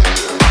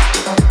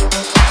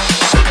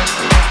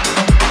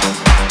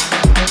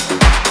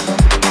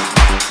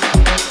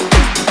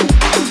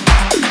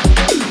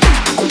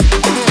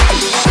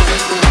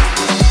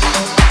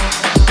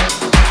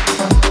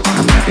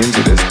 I'm not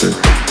into this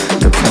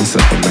to press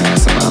up a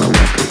mass amount of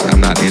records. I'm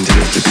not into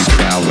this to be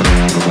traveling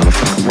around the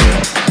motherfucking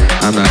world.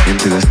 I'm not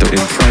into this to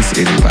impress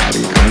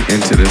anybody. I'm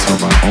into this for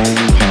my own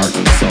heart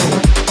and soul.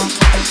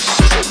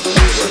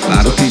 A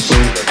lot of people,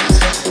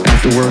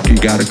 after work, you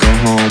gotta go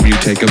home, you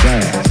take a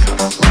bath.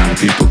 A lot of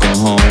people go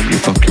home, you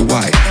fuck your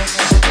wife.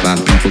 A lot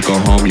of people go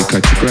home, you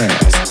cut your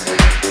grass.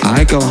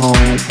 I go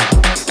home,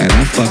 and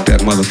I fuck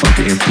that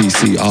motherfucker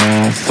MPC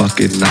all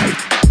fucking night.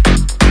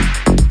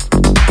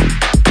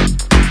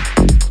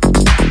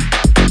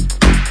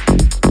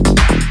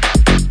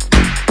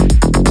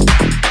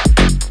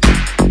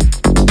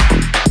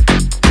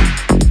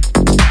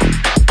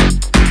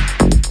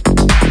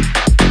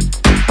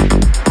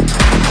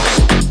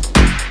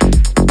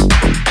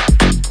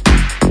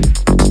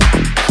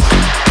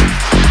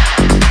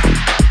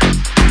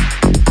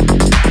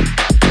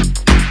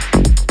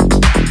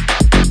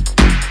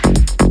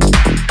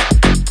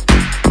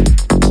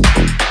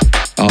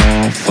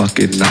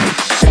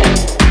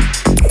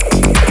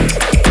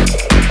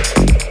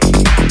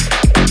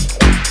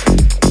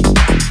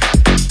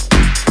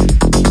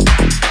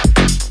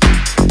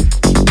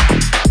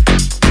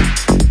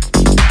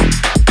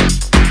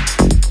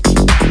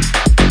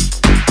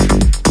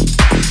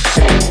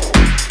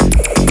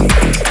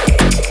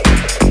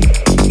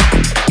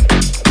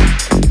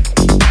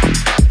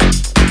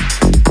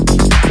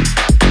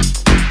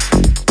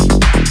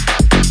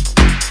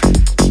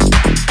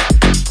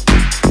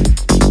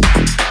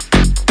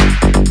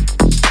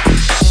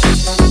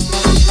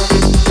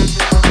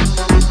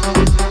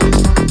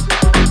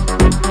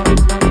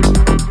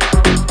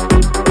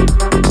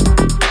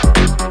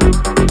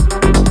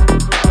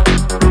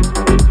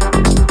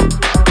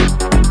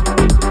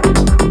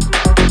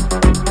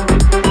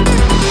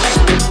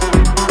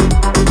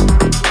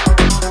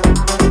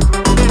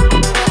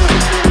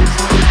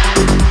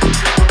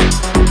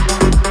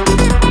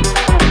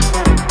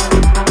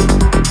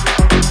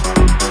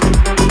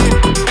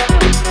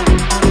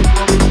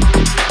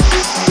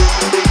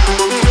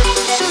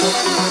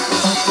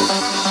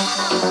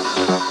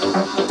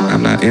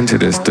 I'm not into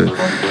this to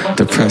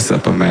press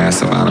up a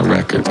mass amount of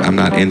records. I'm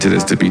not into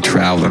this to be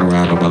traveling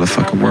around the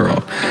motherfucking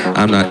world.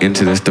 I'm not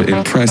into this to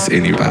impress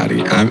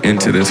anybody. I'm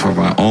into this for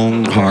my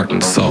own heart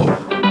and soul.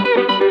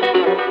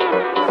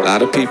 A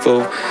lot of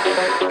people,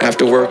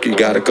 after work, you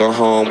gotta go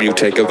home, you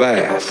take a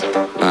bath.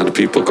 A lot of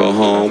people go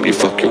home, you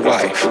fuck your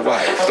wife.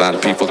 A lot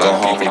of people go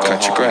home, you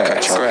cut your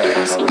grass.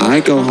 I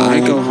go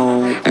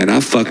home, and I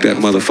fuck that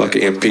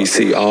motherfucking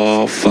MPC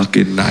all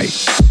fucking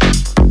night.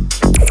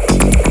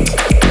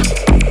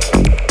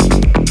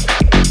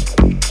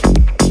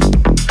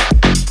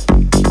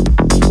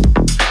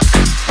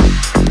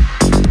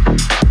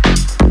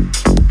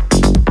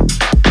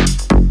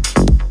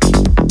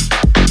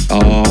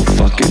 All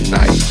fucking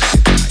night.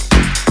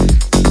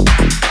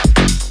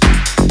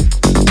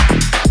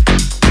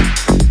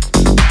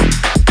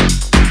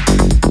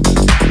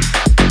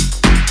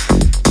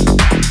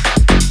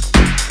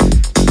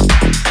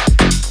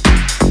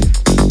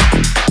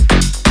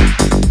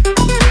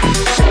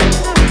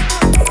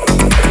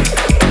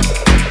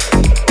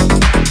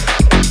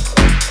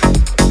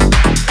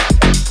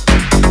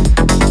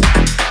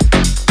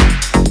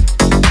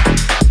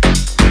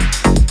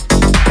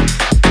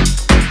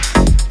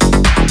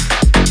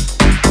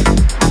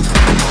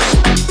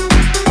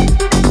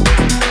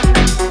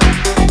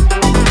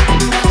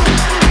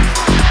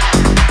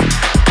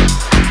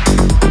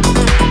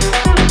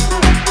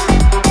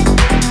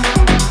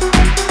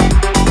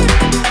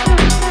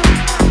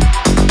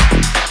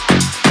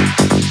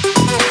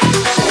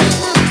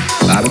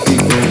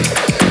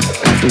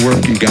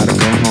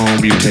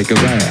 Take a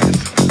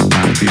bath. A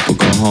lot of people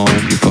go home,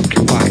 you fuck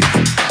your wife.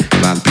 A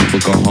lot of people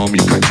go home,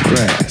 you cut your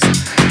grass.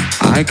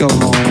 I go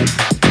home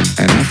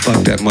and I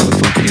fuck that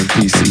motherfucking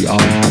MPC all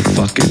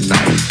fucking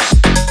night.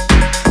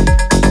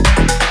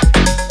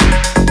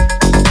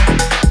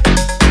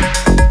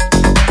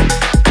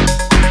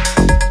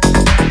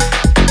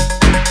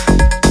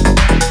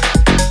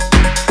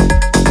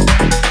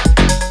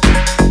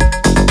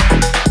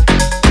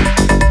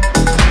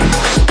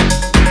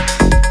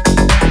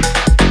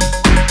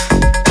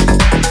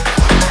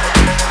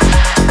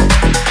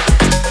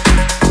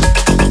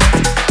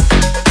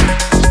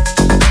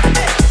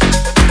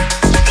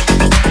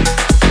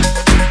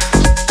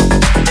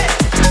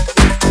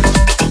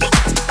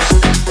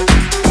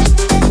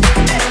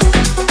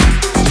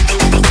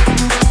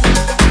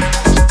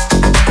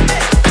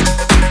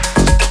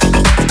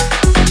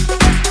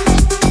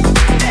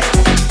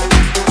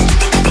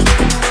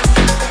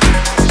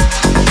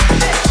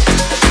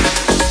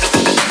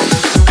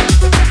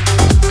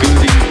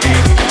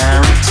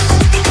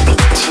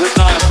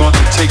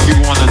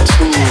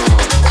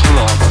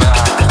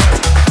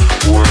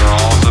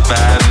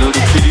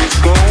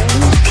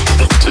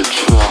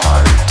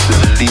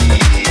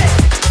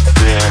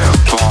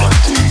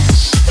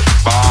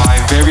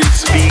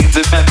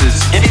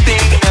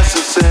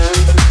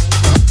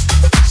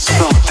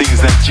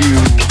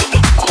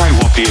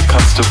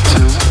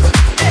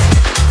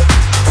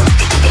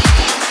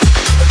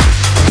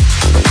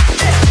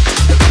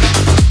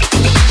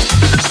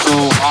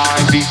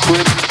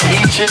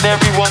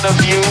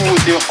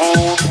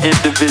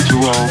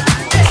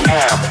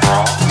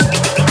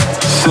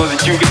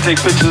 Take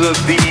pictures of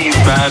these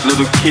bad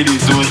little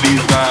kitties doing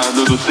these bad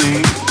little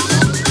things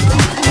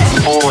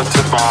for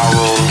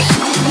tomorrow's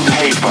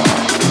paper.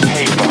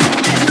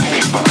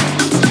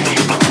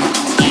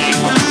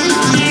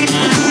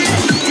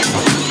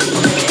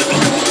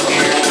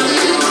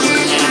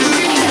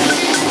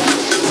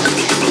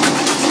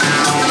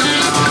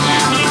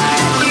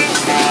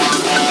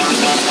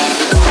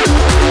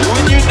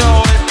 When you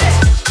know it,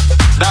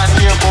 not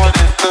here more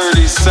than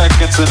 30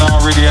 seconds and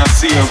already I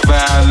see a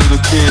bad little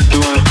kid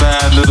doing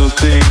bad little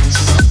things.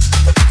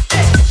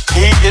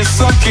 He is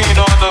sucking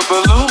on a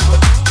balloon.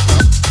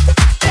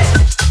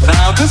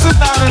 Now this is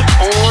not an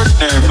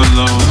ordinary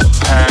balloon,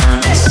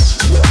 parents.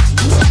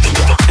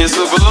 It's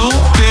a balloon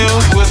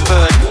filled with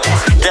a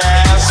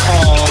gas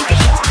called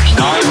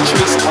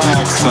nitrous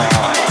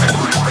oxide.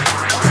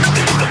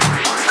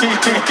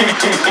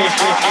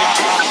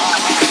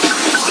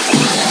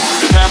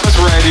 Cameras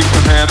ready,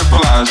 prepare to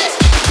flash.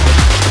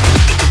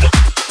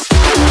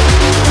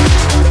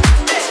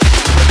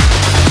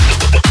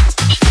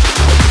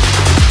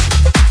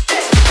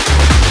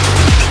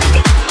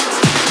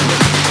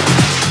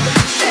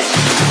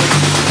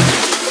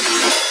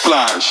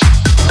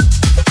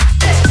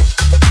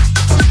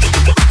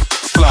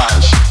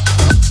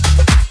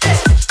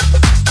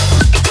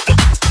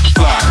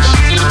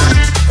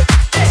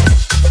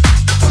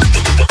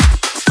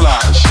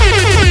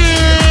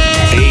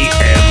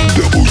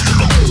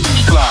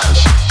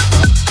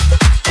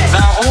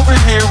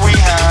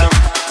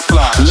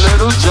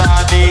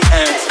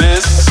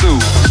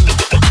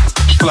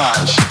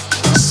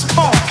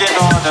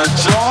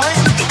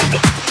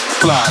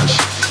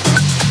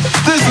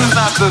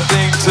 The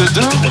thing to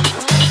do.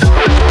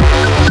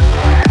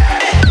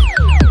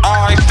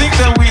 I think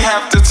that we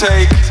have to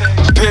take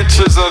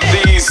pictures of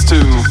these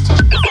two.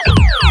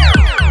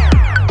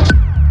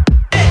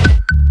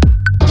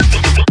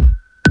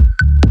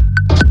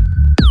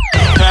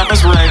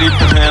 Camera's ready,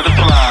 prepare to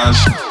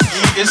flash.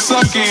 He is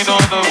sucking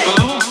on the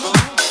balloon.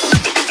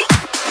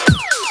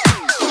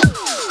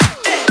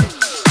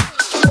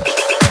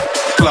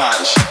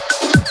 Flash.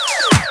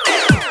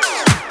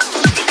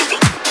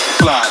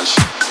 Flash.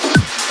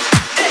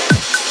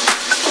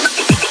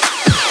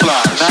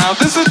 Flash. Now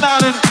this is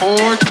not an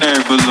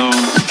ordinary balloon,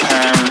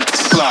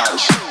 parents.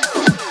 Flash.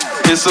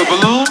 It's a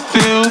balloon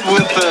filled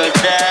with a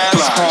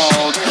gas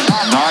called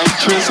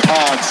nitrous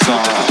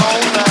oxide.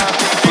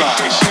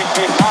 Flash.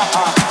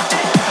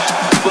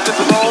 But it's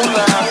a low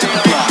laughing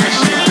flash.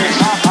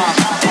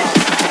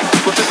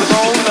 But it's a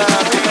low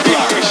laughing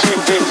flash.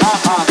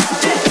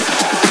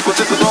 But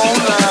it's a low laughing flash. But it's a low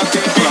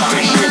laughing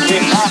flash.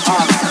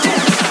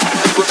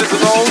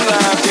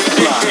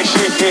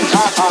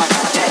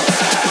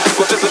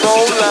 But it's a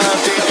low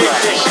laughing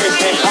flash.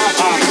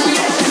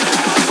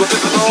 But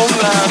it's a low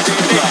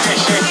laughing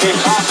flash.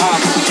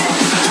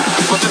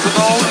 But it's a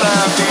low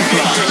laughing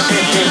flash.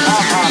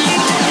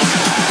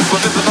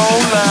 But it's a low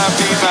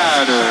laughing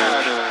matter.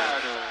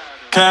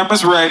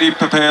 Cameras ready,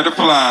 prepare to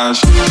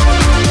flash.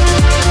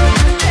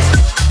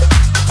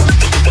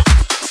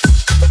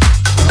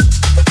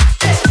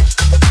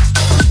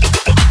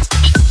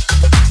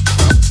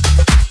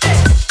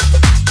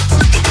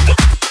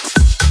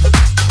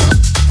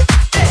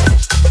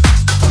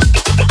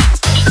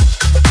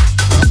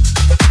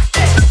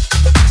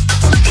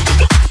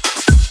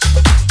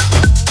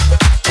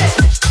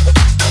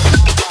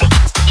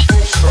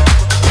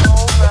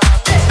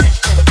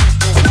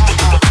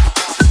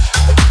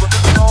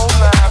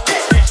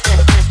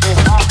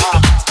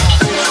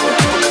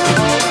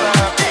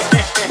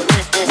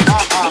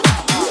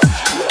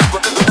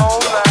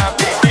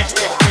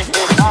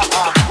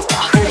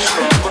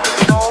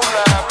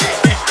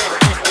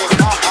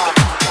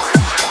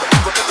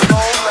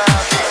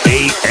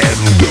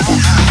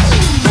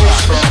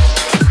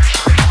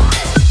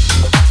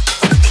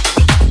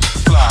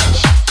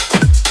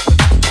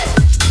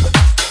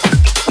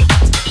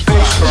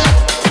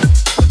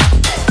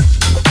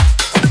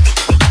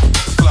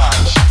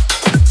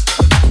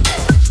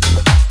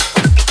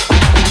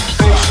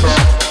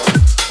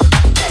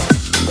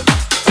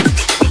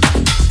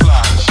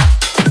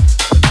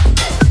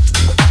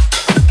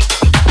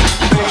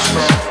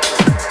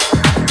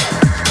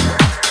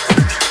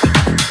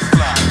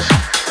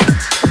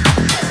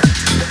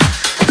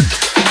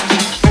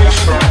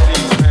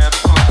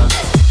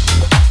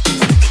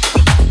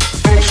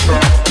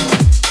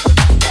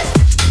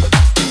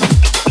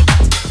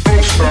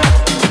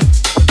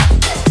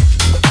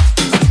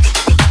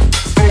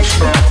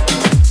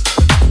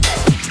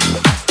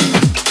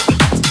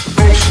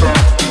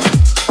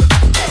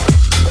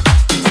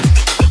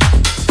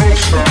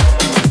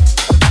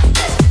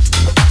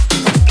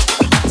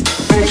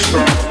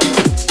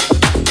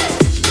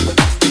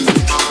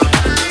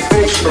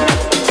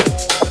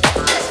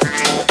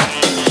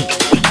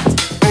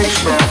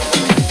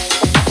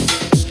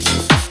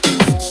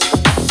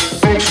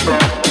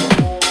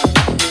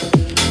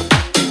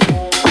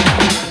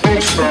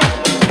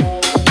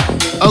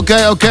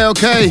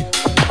 Okay.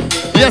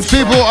 Yes,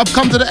 people, I've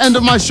come to the end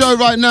of my show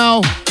right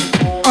now.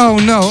 Oh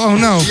no.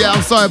 Yeah,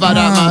 I'm sorry about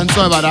that, man.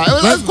 Sorry about that.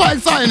 It was quite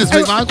exciting this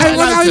week, man. And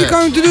what are you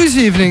going to do this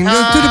evening? To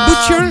the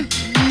butcher?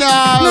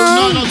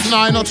 No,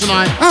 not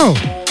tonight. Oh.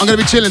 I'm going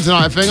to be chilling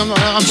tonight, I think. I'm going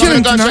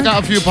to go and check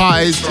out a few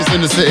parties just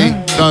in the city.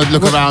 Go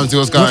look around, see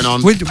what's going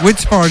on. Which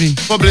party?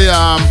 Probably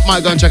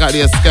might go and check out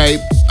the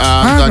Escape.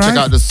 Go and check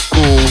out the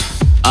school.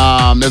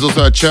 There's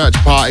also a church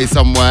party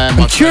somewhere.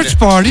 A church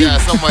party? Yeah,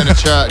 somewhere in a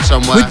church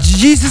somewhere. With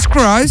Jesus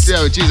Christ?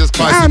 Yeah, with Jesus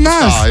Christ. Ah,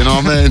 nice. You know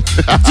what I mean?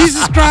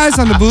 Jesus Christ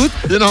on the booth.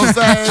 You know what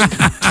I'm saying?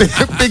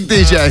 Big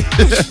DJ.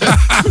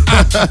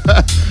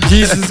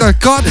 Jesus,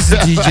 God is a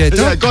DJ,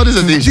 yeah, God is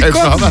a DJ,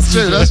 bro. That's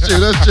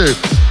true.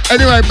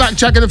 Anyway,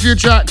 backtracking a few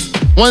tracks.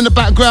 One in the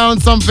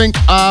background, something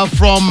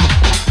from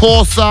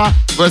Porsa.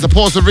 There's a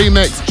Porsa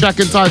remix, track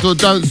entitled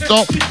Don't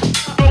Stop.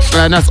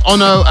 And that's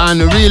Ono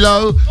and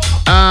Relo.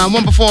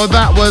 One before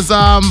that was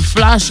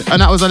Flash,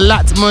 and that was a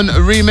Latman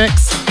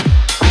remix.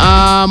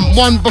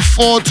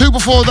 Two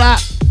before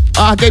that,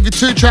 I gave you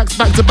two tracks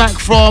back to back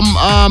from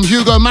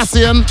Hugo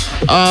Massian.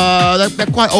 They're quite old